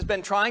Jesus has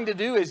been trying to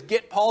do is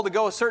get Paul to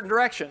go a certain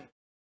direction.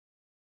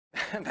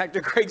 Back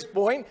to Craig's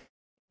point,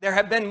 there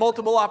have been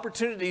multiple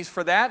opportunities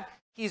for that.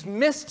 He's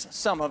missed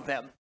some of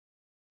them.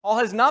 Paul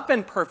has not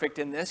been perfect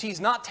in this.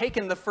 He's not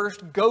taken the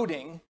first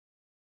goading.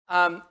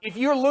 If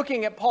you're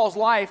looking at Paul's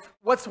life,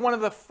 what's one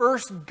of the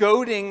first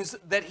goadings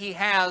that he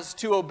has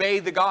to obey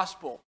the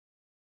gospel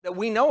that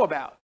we know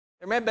about?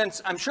 There may have been,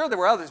 I'm sure there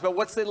were others, but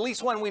what's the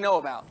least one we know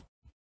about?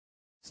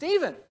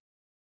 Stephen.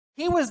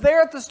 He was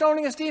there at the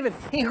stoning of Stephen.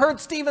 He heard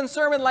Stephen's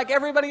sermon like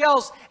everybody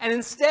else, and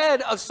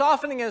instead of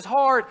softening his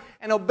heart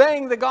and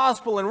obeying the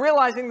gospel and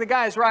realizing the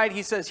guy's right,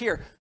 he says,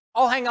 here,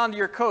 I'll hang on to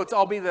your coats.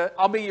 I'll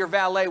be your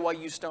valet while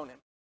you stone him.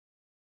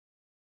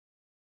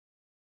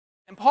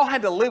 And Paul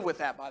had to live with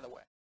that, by the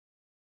way.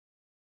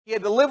 He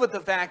had to live with the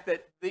fact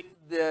that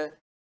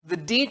the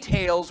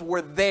details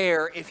were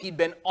there if he'd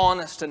been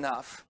honest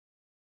enough.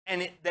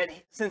 And that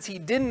since he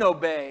didn't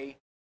obey,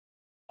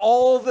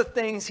 all the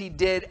things he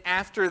did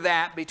after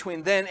that,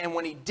 between then and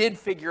when he did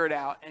figure it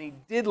out and he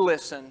did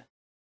listen,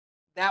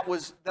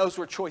 those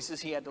were choices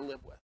he had to live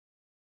with.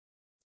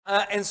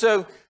 And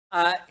so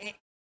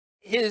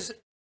his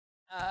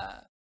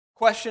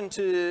question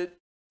to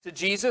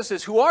Jesus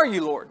is, who are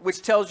you, Lord?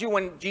 Which tells you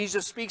when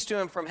Jesus speaks to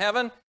him from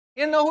heaven,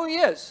 he didn't know who he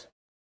is.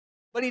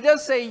 But he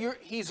does say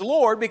he's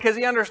Lord because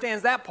he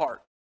understands that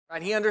part.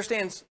 Right? He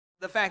understands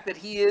the fact that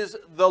he is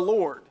the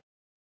Lord.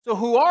 So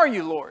who are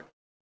you, Lord?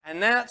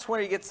 And that's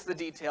where he gets the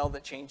detail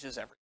that changes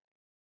everything.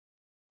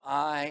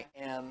 I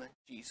am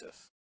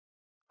Jesus.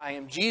 I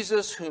am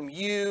Jesus whom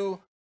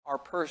you are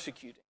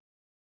persecuting.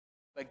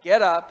 But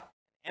get up,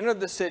 enter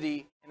the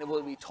city, and it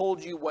will be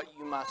told you what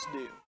you must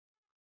do.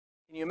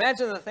 Can you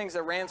imagine the things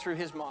that ran through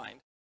his mind?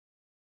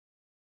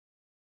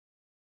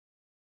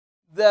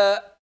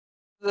 The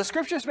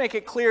scriptures make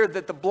it clear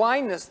that the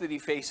blindness that he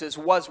faces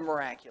was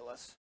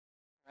miraculous.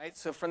 Right?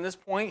 So from this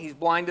point, he's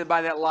blinded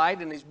by that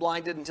light, and he's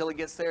blinded until he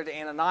gets there to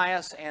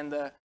Ananias, and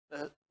the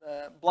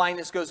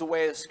blindness goes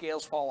away, the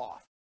scales fall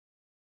off.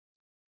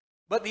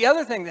 But the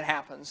other thing that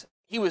happens,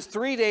 he was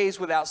 3 days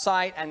without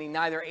sight, and he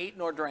neither ate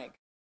nor drank.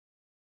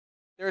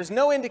 There is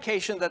no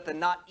indication that the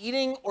not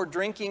eating or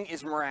drinking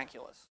is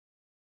miraculous.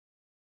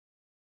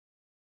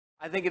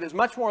 I think it is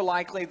much more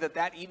likely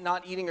that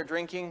not eating or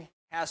drinking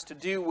has to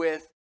do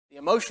with the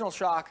emotional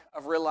shock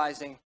of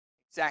realizing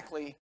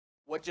exactly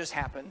what just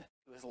happened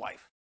to his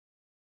life.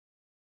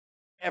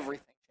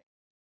 Everything changed.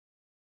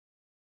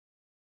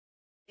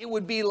 It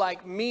would be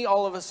like me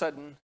all of a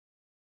sudden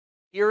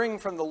hearing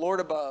from the Lord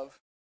above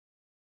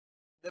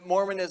that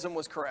Mormonism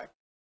was correct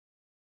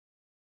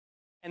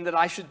and that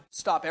I should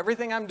stop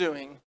everything I'm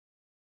doing.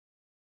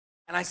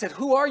 And I said,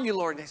 who are you,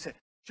 Lord? And they said,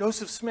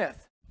 Joseph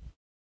Smith.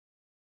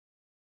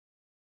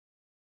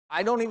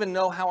 I don't even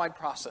know how I'd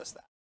process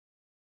that.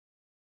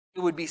 It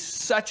would be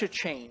such a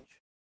change,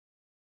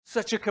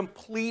 such a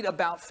complete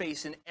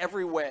about-face in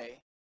every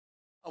way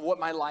of what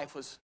my life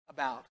was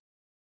about.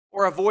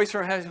 Or a voice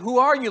from heaven, who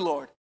are you,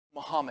 Lord?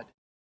 Muhammad.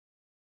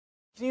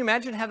 Can you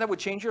imagine how that would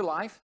change your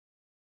life?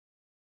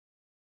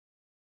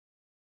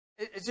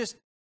 It's just,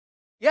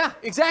 yeah,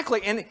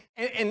 exactly.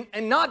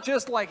 And not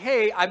just like,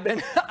 hey, I've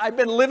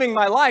been living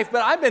my life,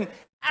 but I've been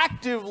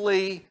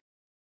actively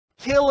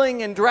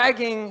killing and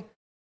dragging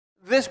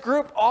this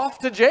group off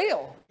to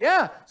jail.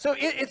 Yeah, so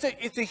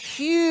it's a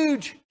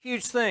huge,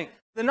 huge thing.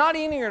 The not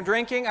eating or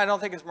drinking, I don't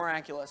think it's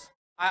miraculous.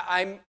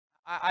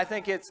 I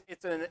think it's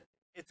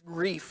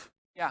grief.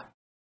 Yeah.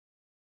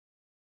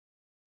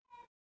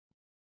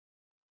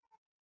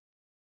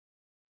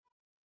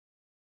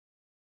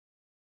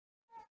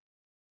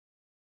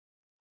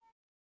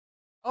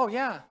 Oh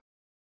yeah.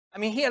 I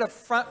mean, he had a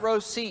front row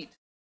seat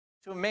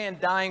to a man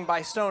dying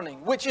by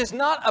stoning, which is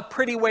not a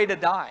pretty way to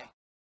die,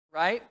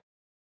 right?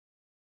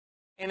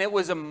 And it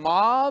was a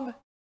mob,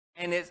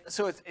 and it's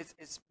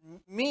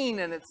mean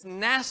and it's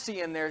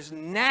nasty, and there's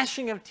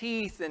gnashing of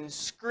teeth and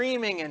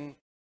screaming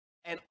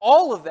and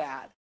all of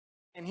that.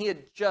 And he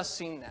had just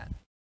seen that.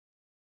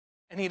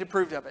 And he'd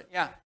approved of it.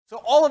 Yeah.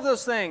 So all of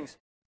those things.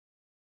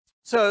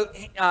 So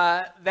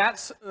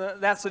that's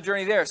the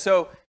journey there.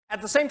 So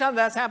at the same time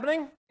that's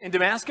happening in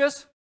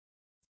Damascus,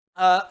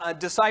 a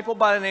disciple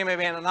by the name of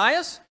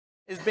Ananias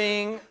is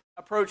being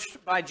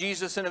approached by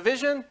Jesus in a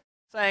vision,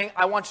 saying,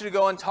 I want you to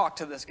go and talk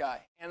to this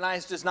guy.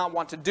 Ananias does not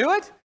want to do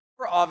it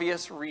for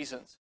obvious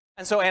reasons.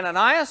 And so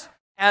Ananias,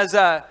 as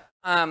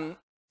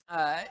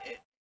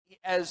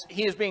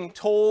he is being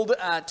told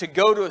to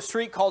go to a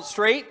street called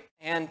Straight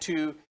and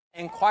to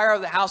inquire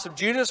of the house of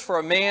Judas for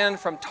a man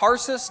from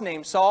Tarsus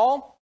named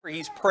Saul, where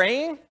he's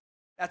praying.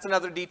 That's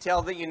another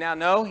detail that you now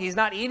know. He's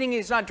not eating,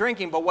 he's not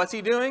drinking, but what's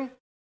he doing?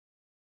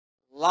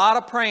 A lot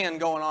of praying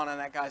going on in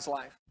that guy's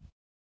life.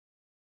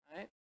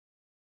 Right?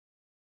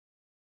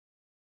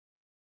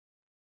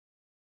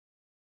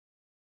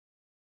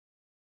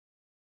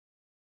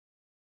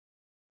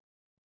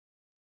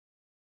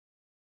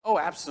 Oh,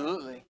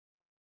 absolutely.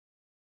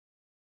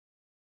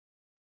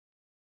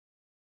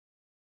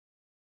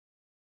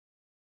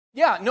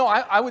 Yeah, no,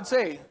 I would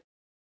say,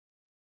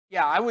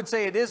 yeah, I would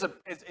say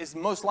it's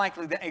most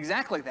likely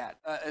exactly that.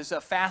 As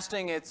a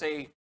fasting, it's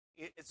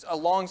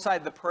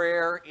alongside the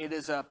prayer. It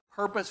is a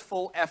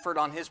purposeful effort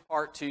on his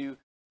part to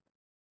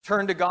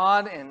turn to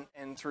God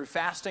and through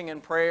fasting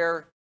and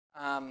prayer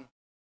to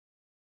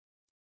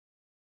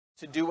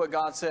do what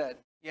God said.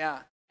 Yeah.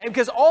 And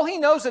because all he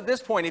knows at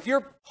this point, if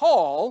you're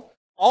Paul,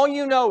 all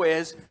you know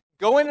is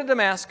go into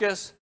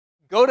Damascus,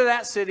 go to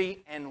that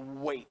city,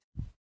 and wait.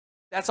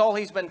 That's all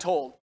he's been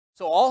told.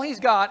 So all he's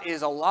got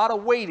is a lot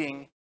of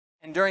waiting.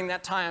 And during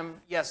that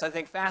time, yes, I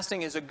think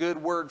fasting is a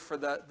good word for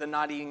the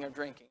not eating or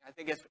drinking. I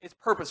think it's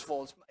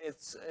purposeful.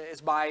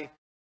 It's by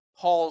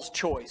Paul's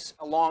choice,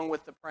 along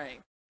with the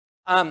praying.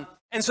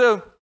 And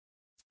so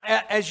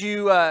as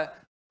you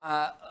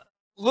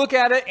look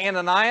at it,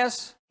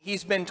 Ananias,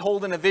 he's been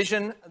told in a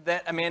vision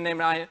that a man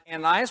named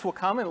Ananias will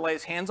come and lay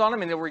his hands on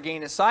him and he'll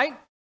regain his sight.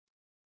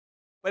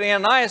 But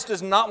Ananias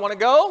does not want to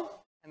go.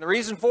 And the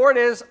reason for it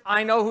is,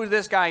 I know who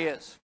this guy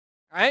is.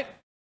 All right?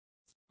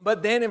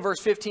 But then in verse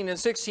 15 and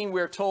 16,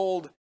 we're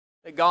told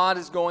that God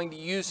is going to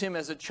use him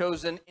as a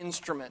chosen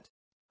instrument.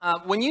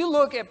 When you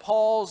look at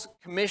Paul's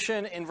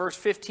commission in verse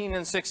 15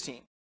 and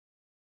 16,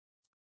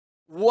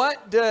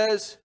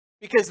 because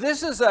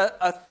this is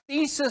a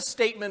thesis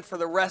statement for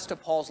the rest of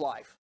Paul's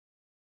life.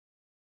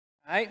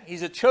 All right?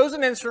 He's a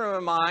chosen instrument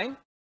of mine.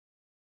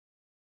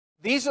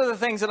 These are the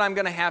things that I'm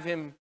going to have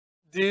him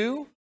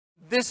do.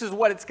 This is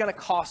what it's going to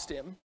cost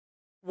him.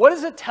 What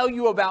does it tell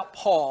you about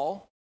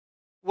Paul?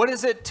 What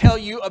does it tell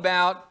you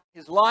about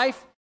his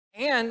life?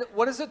 And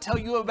what does it tell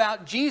you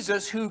about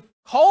Jesus who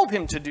called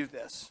him to do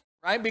this?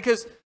 Right?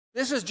 Because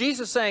this is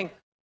Jesus saying,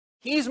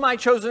 he's my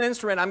chosen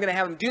instrument. I'm going to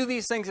have him do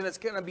these things and it's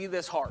going to be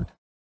this hard.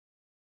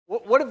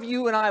 What have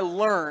you and I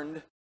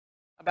learned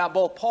about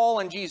both Paul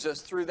and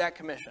Jesus through that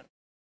commission?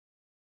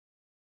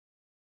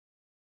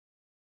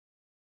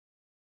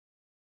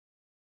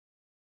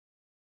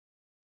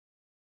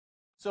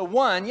 So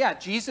one, yeah,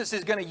 Jesus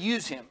is going to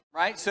use him,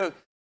 right? So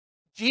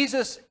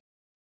Jesus,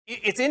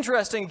 it's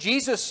interesting,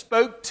 Jesus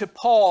spoke to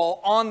Paul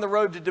on the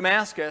road to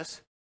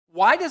Damascus.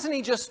 Why doesn't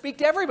he just speak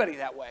to everybody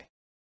that way?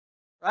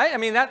 Right? I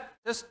mean, that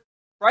just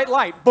bright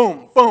light,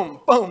 boom, boom,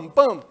 boom,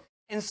 boom.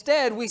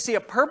 Instead, we see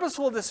a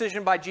purposeful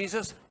decision by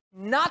Jesus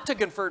not to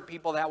convert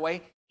people that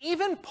way.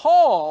 Even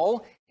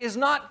Paul is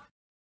not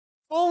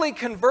fully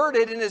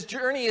converted and his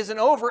journey isn't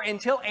over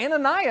until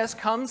Ananias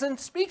comes and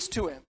speaks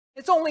to him.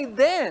 It's only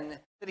then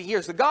that he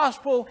hears the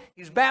gospel,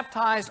 he's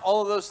baptized,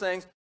 all of those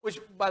things, which,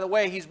 by the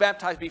way, he's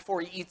baptized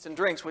before he eats and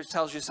drinks, which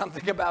tells you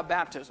something about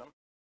baptism.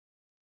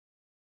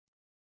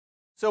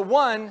 So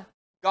one,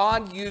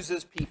 God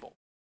uses people.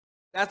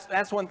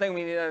 That's one thing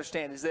we need to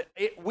understand, is that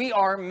we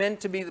are meant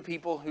to be the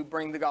people who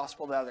bring the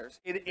gospel to others.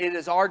 It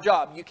is our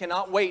job. You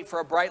cannot wait for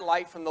a bright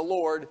light from the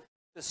Lord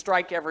to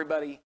strike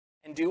everybody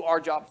and do our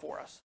job for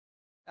us.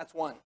 That's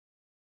one.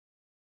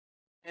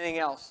 Anything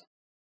else?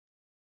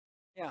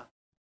 Yeah.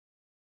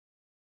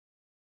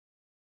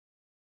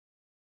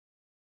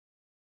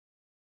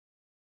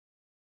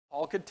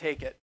 Paul could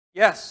take it.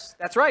 Yes,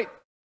 that's right.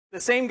 The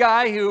same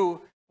guy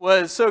who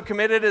was so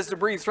committed as to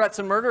breathe threats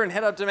and murder and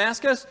head up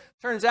Damascus,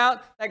 turns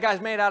out that guy's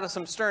made out of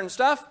some stern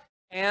stuff,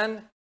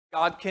 and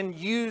God can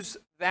use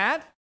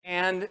that,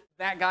 and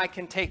that guy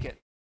can take it.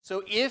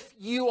 So if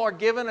you are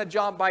given a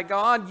job by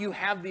God, you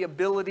have the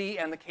ability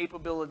and the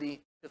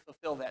capability to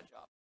fulfill that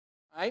job.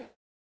 Right?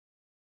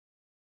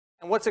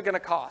 And what's it going to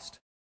cost?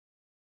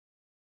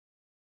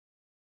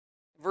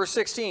 Verse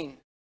 16,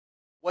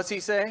 what's he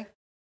say?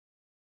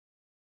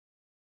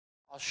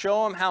 I'll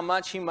show him how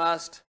much he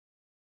must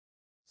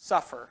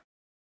suffer.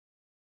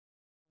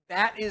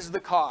 That is the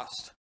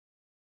cost.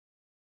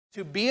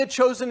 To be a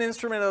chosen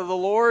instrument of the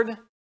Lord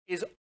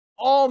is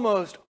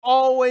almost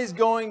always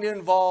going to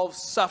involve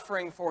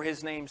suffering for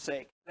his name's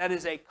sake. That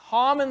is a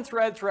common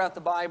thread throughout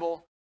the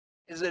Bible,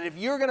 is that if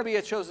you're going to be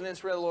a chosen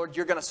instrument of the Lord,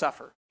 you're going to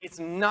suffer. It's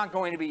not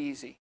going to be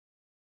easy.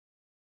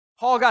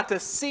 Paul got to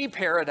see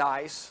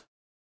paradise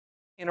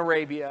in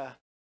Arabia,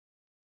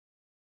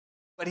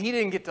 but he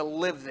didn't get to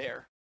live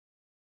there.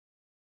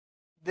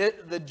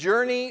 The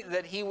journey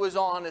that he was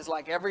on is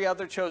like every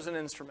other chosen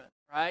instrument,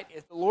 right?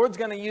 If the Lord's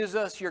going to use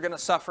us, you're going to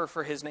suffer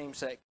for his name's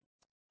sake.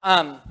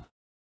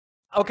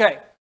 Okay,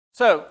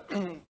 so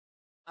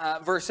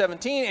verse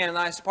 17,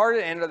 Ananias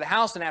departed, entered the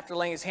house, and after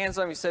laying his hands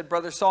on him, he said,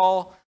 Brother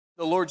Saul,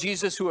 the Lord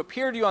Jesus, who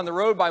appeared to you on the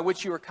road by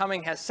which you were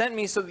coming, has sent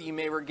me so that you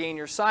may regain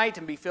your sight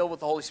and be filled with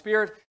the Holy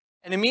Spirit.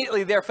 And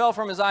immediately there fell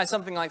from his eyes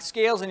something like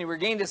scales, and he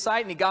regained his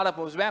sight, and he got up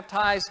and was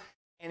baptized,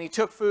 and he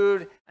took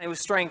food, and he was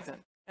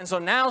strengthened. And so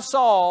now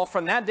Saul,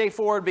 from that day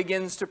forward,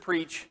 begins to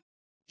preach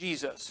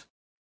Jesus.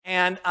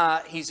 And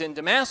he's in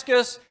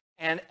Damascus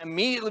and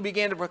immediately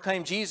began to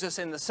proclaim Jesus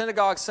in the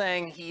synagogue,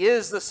 saying he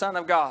is the Son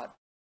of God.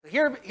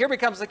 Here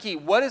becomes the key.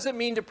 What does it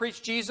mean to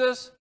preach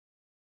Jesus?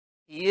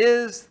 He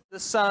is the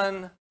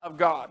Son of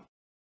God.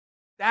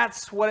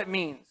 That's what it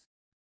means.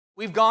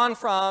 We've gone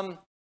from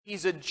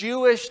he's a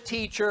Jewish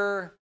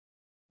teacher,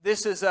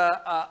 this is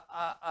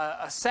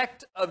a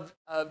sect of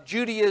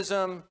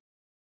Judaism,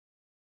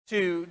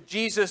 to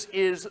Jesus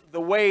is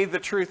the way, the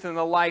truth, and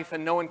the life,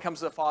 and no one comes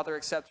to the Father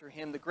except through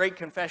him. The great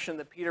confession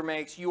that Peter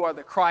makes, you are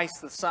the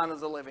Christ, the Son of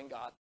the living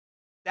God.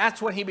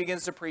 That's what he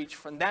begins to preach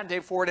from that day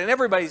forward, and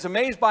everybody's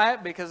amazed by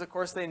it because, of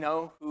course, they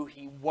know who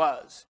he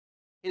was.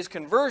 His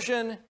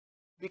conversion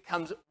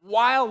becomes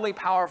wildly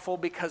powerful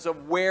because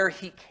of where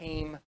he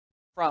came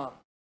from.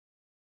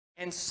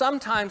 And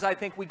sometimes I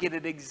think we get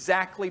it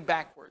exactly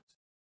backwards.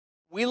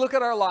 We look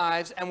at our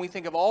lives and we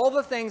think of all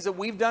the things that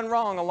we've done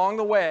wrong along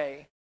the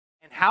way,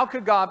 and how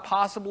could God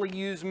possibly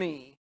use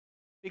me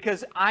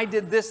because I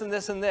did this and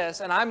this and this,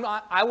 and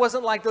I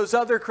wasn't like those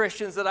other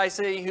Christians that I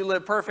see who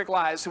live perfect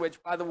lives,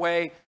 which, by the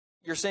way,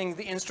 you're seeing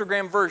the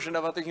Instagram version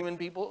of other human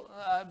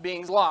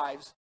beings'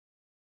 lives.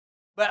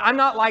 But I'm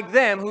not like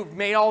them who've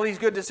made all these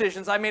good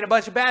decisions. I made a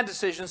bunch of bad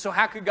decisions, so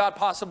how could God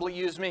possibly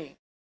use me?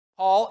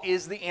 Paul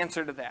is the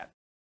answer to that.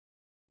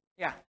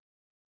 Yeah.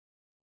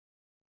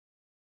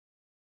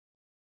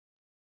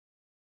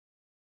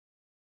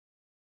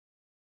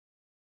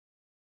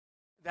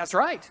 That's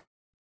right.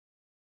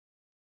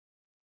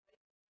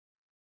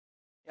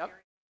 Yep.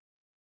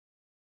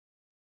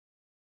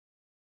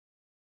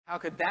 How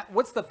could that,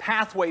 what's the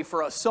pathway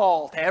for a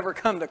Saul to ever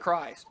come to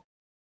Christ?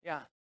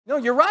 Yeah. No,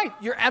 you're right.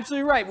 You're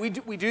absolutely right. We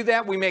do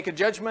that. We make a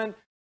judgment.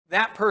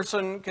 That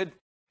person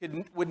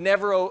would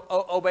never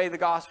obey the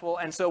gospel,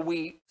 and so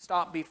we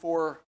stop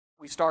before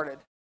we started.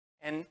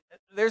 And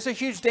there's a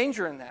huge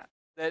danger in that.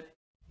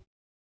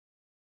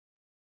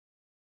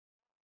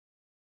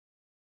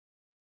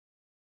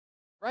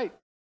 Right.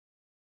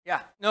 Yeah.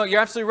 No, you're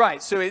absolutely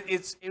right. So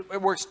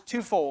it works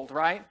twofold,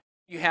 right?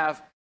 You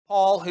have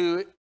Paul,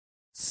 who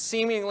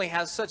seemingly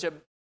has such a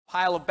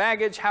pile of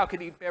baggage. How could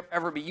he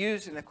ever be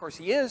used? And of course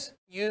he is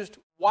used,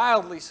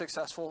 wildly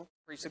successful,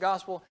 preach the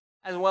gospel,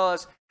 as well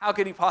as how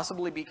could he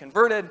possibly be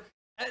converted?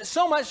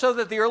 So much so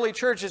that the early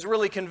church is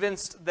really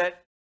convinced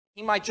that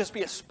he might just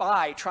be a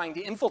spy trying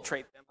to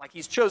infiltrate them. Like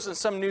he's chosen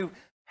some new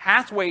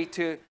pathway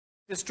to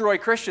destroy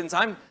Christians.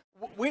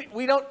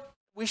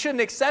 We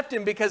shouldn't accept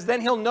him because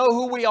then he'll know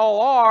who we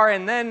all are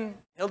and then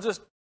he'll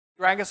just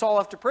drag us all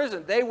off to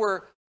prison. They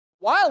were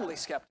wildly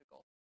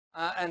skeptical.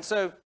 And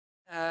so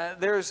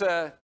there's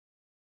a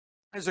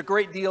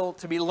great deal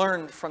to be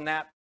learned from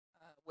that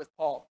with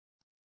Paul.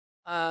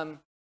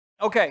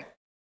 Okay.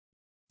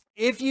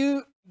 If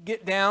you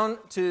get down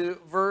to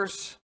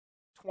verse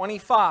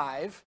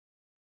 25,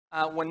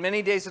 when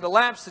many days had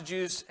elapsed, the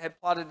Jews had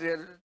plotted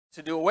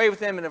to do away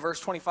with him. And in verse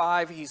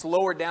 25, he's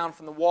lowered down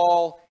from the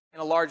wall in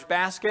a large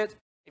basket.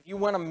 If you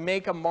want to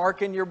make a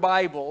mark in your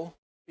Bible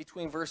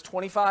between verse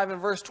 25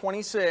 and verse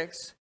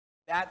 26,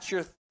 that's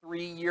your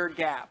 3-year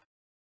gap.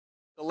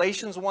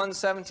 Galatians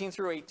 1:17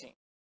 through 18.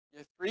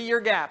 Your 3-year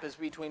gap is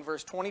between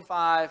verse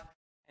 25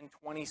 and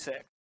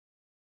 26.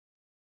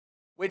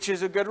 Which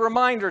is a good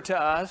reminder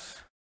to us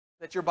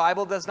that your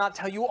Bible does not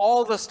tell you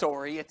all the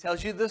story. It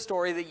tells you the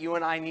story that you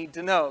and I need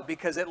to know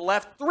because it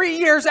left 3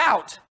 years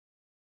out.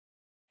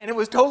 And it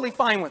was totally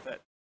fine with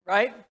it,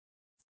 right?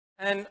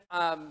 And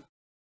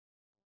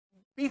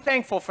be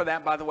thankful for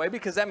that, by the way,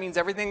 because that means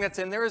everything that's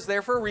in there is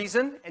there for a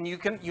reason, and you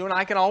and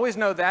I can always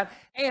know that.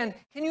 And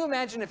can you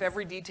imagine if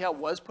every detail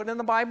was put in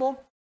the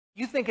Bible?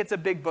 You think it's a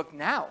big book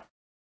now.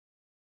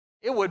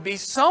 It would be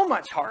so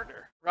much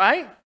harder,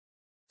 right?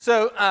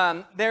 So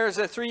there's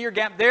a 3-year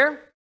gap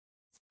there.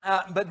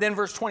 But then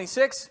verse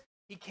 26,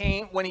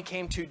 when he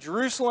came to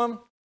Jerusalem,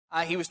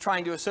 he was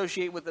trying to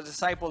associate with the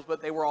disciples,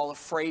 but they were all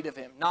afraid of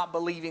him, not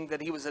believing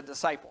that he was a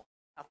disciple.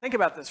 Now think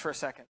about this for a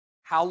second.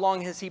 How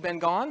long has he been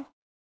gone?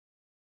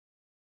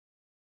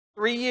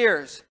 3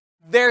 years.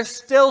 They're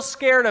still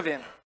scared of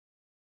him.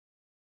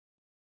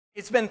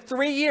 It's been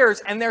 3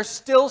 years and they're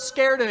still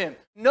scared of him.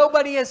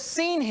 Nobody has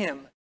seen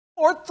him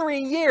for 3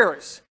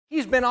 years.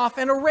 He's been off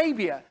in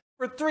Arabia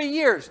for 3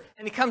 years.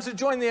 And he comes to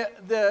join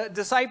the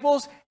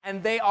disciples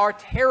and they are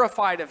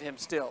terrified of him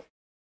still.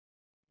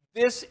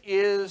 This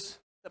is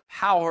the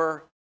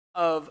power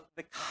of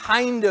the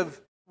kind of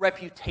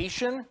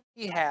reputation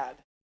he had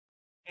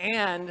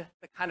and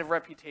the kind of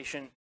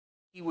reputation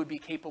he would be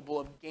capable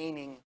of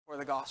gaining for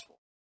the gospel.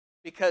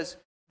 Because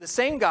the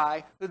same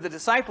guy who the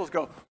disciples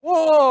go,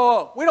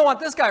 whoa, we don't want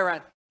this guy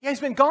around. Yeah,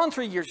 he's been gone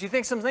 3 years. You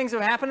think some things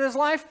have happened in his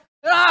life?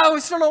 No, we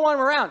still don't want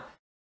him around.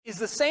 Is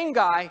the same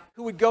guy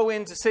who would go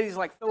into cities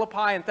like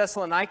Philippi and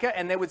Thessalonica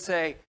and they would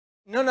say,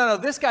 no,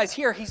 this guy's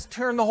here. He's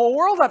turned the whole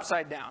world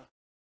upside down.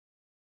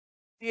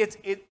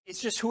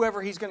 It's just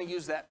whoever he's going to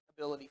use that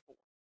ability for.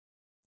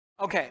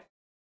 Okay.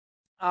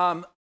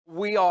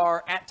 We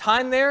are at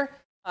time there.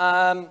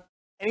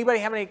 Anybody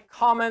have any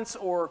comments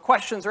or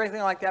questions or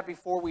anything like that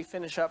before we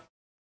finish up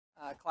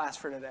class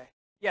for today?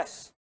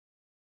 Yes.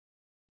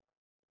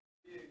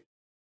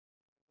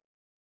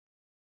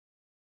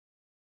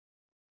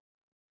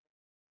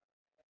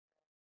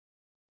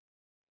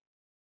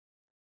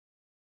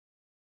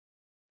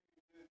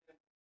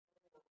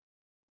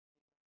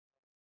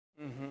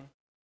 Mm-hmm.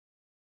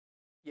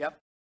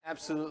 Yep,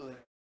 absolutely.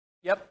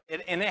 Yep,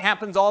 and it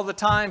happens all the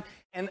time.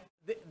 And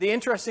the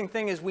interesting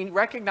thing is we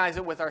recognize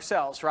it with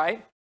ourselves,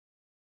 right?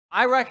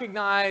 I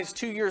recognize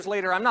 2 years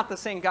later I'm not the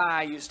same guy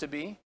I used to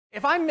be.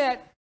 If I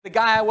met the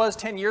guy I was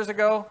 10 years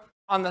ago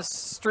on the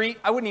street,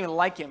 I wouldn't even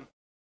like him,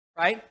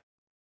 right?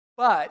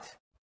 But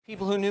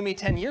people who knew me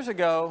 10 years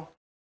ago,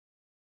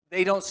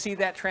 they don't see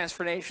that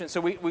transformation.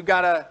 So we've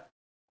got to,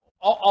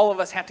 all of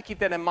us have to keep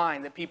that in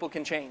mind, that people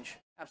can change.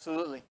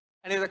 Absolutely.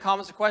 Any other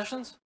comments or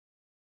questions?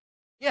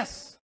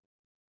 Yes.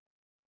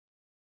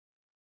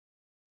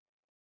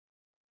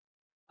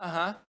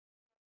 Uh-huh.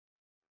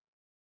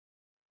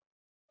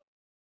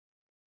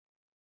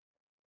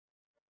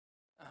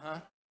 Uh-huh.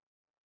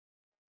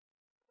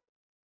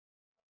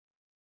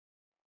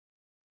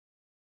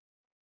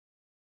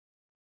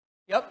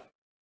 Yep.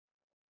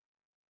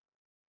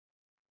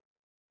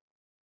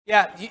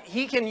 Yeah,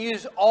 he can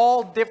use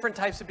all different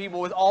types of people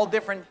with all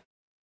different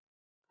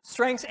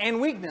strengths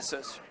and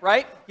weaknesses,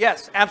 right?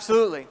 Yes,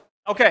 absolutely.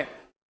 Okay,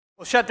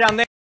 we'll shut down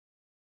there.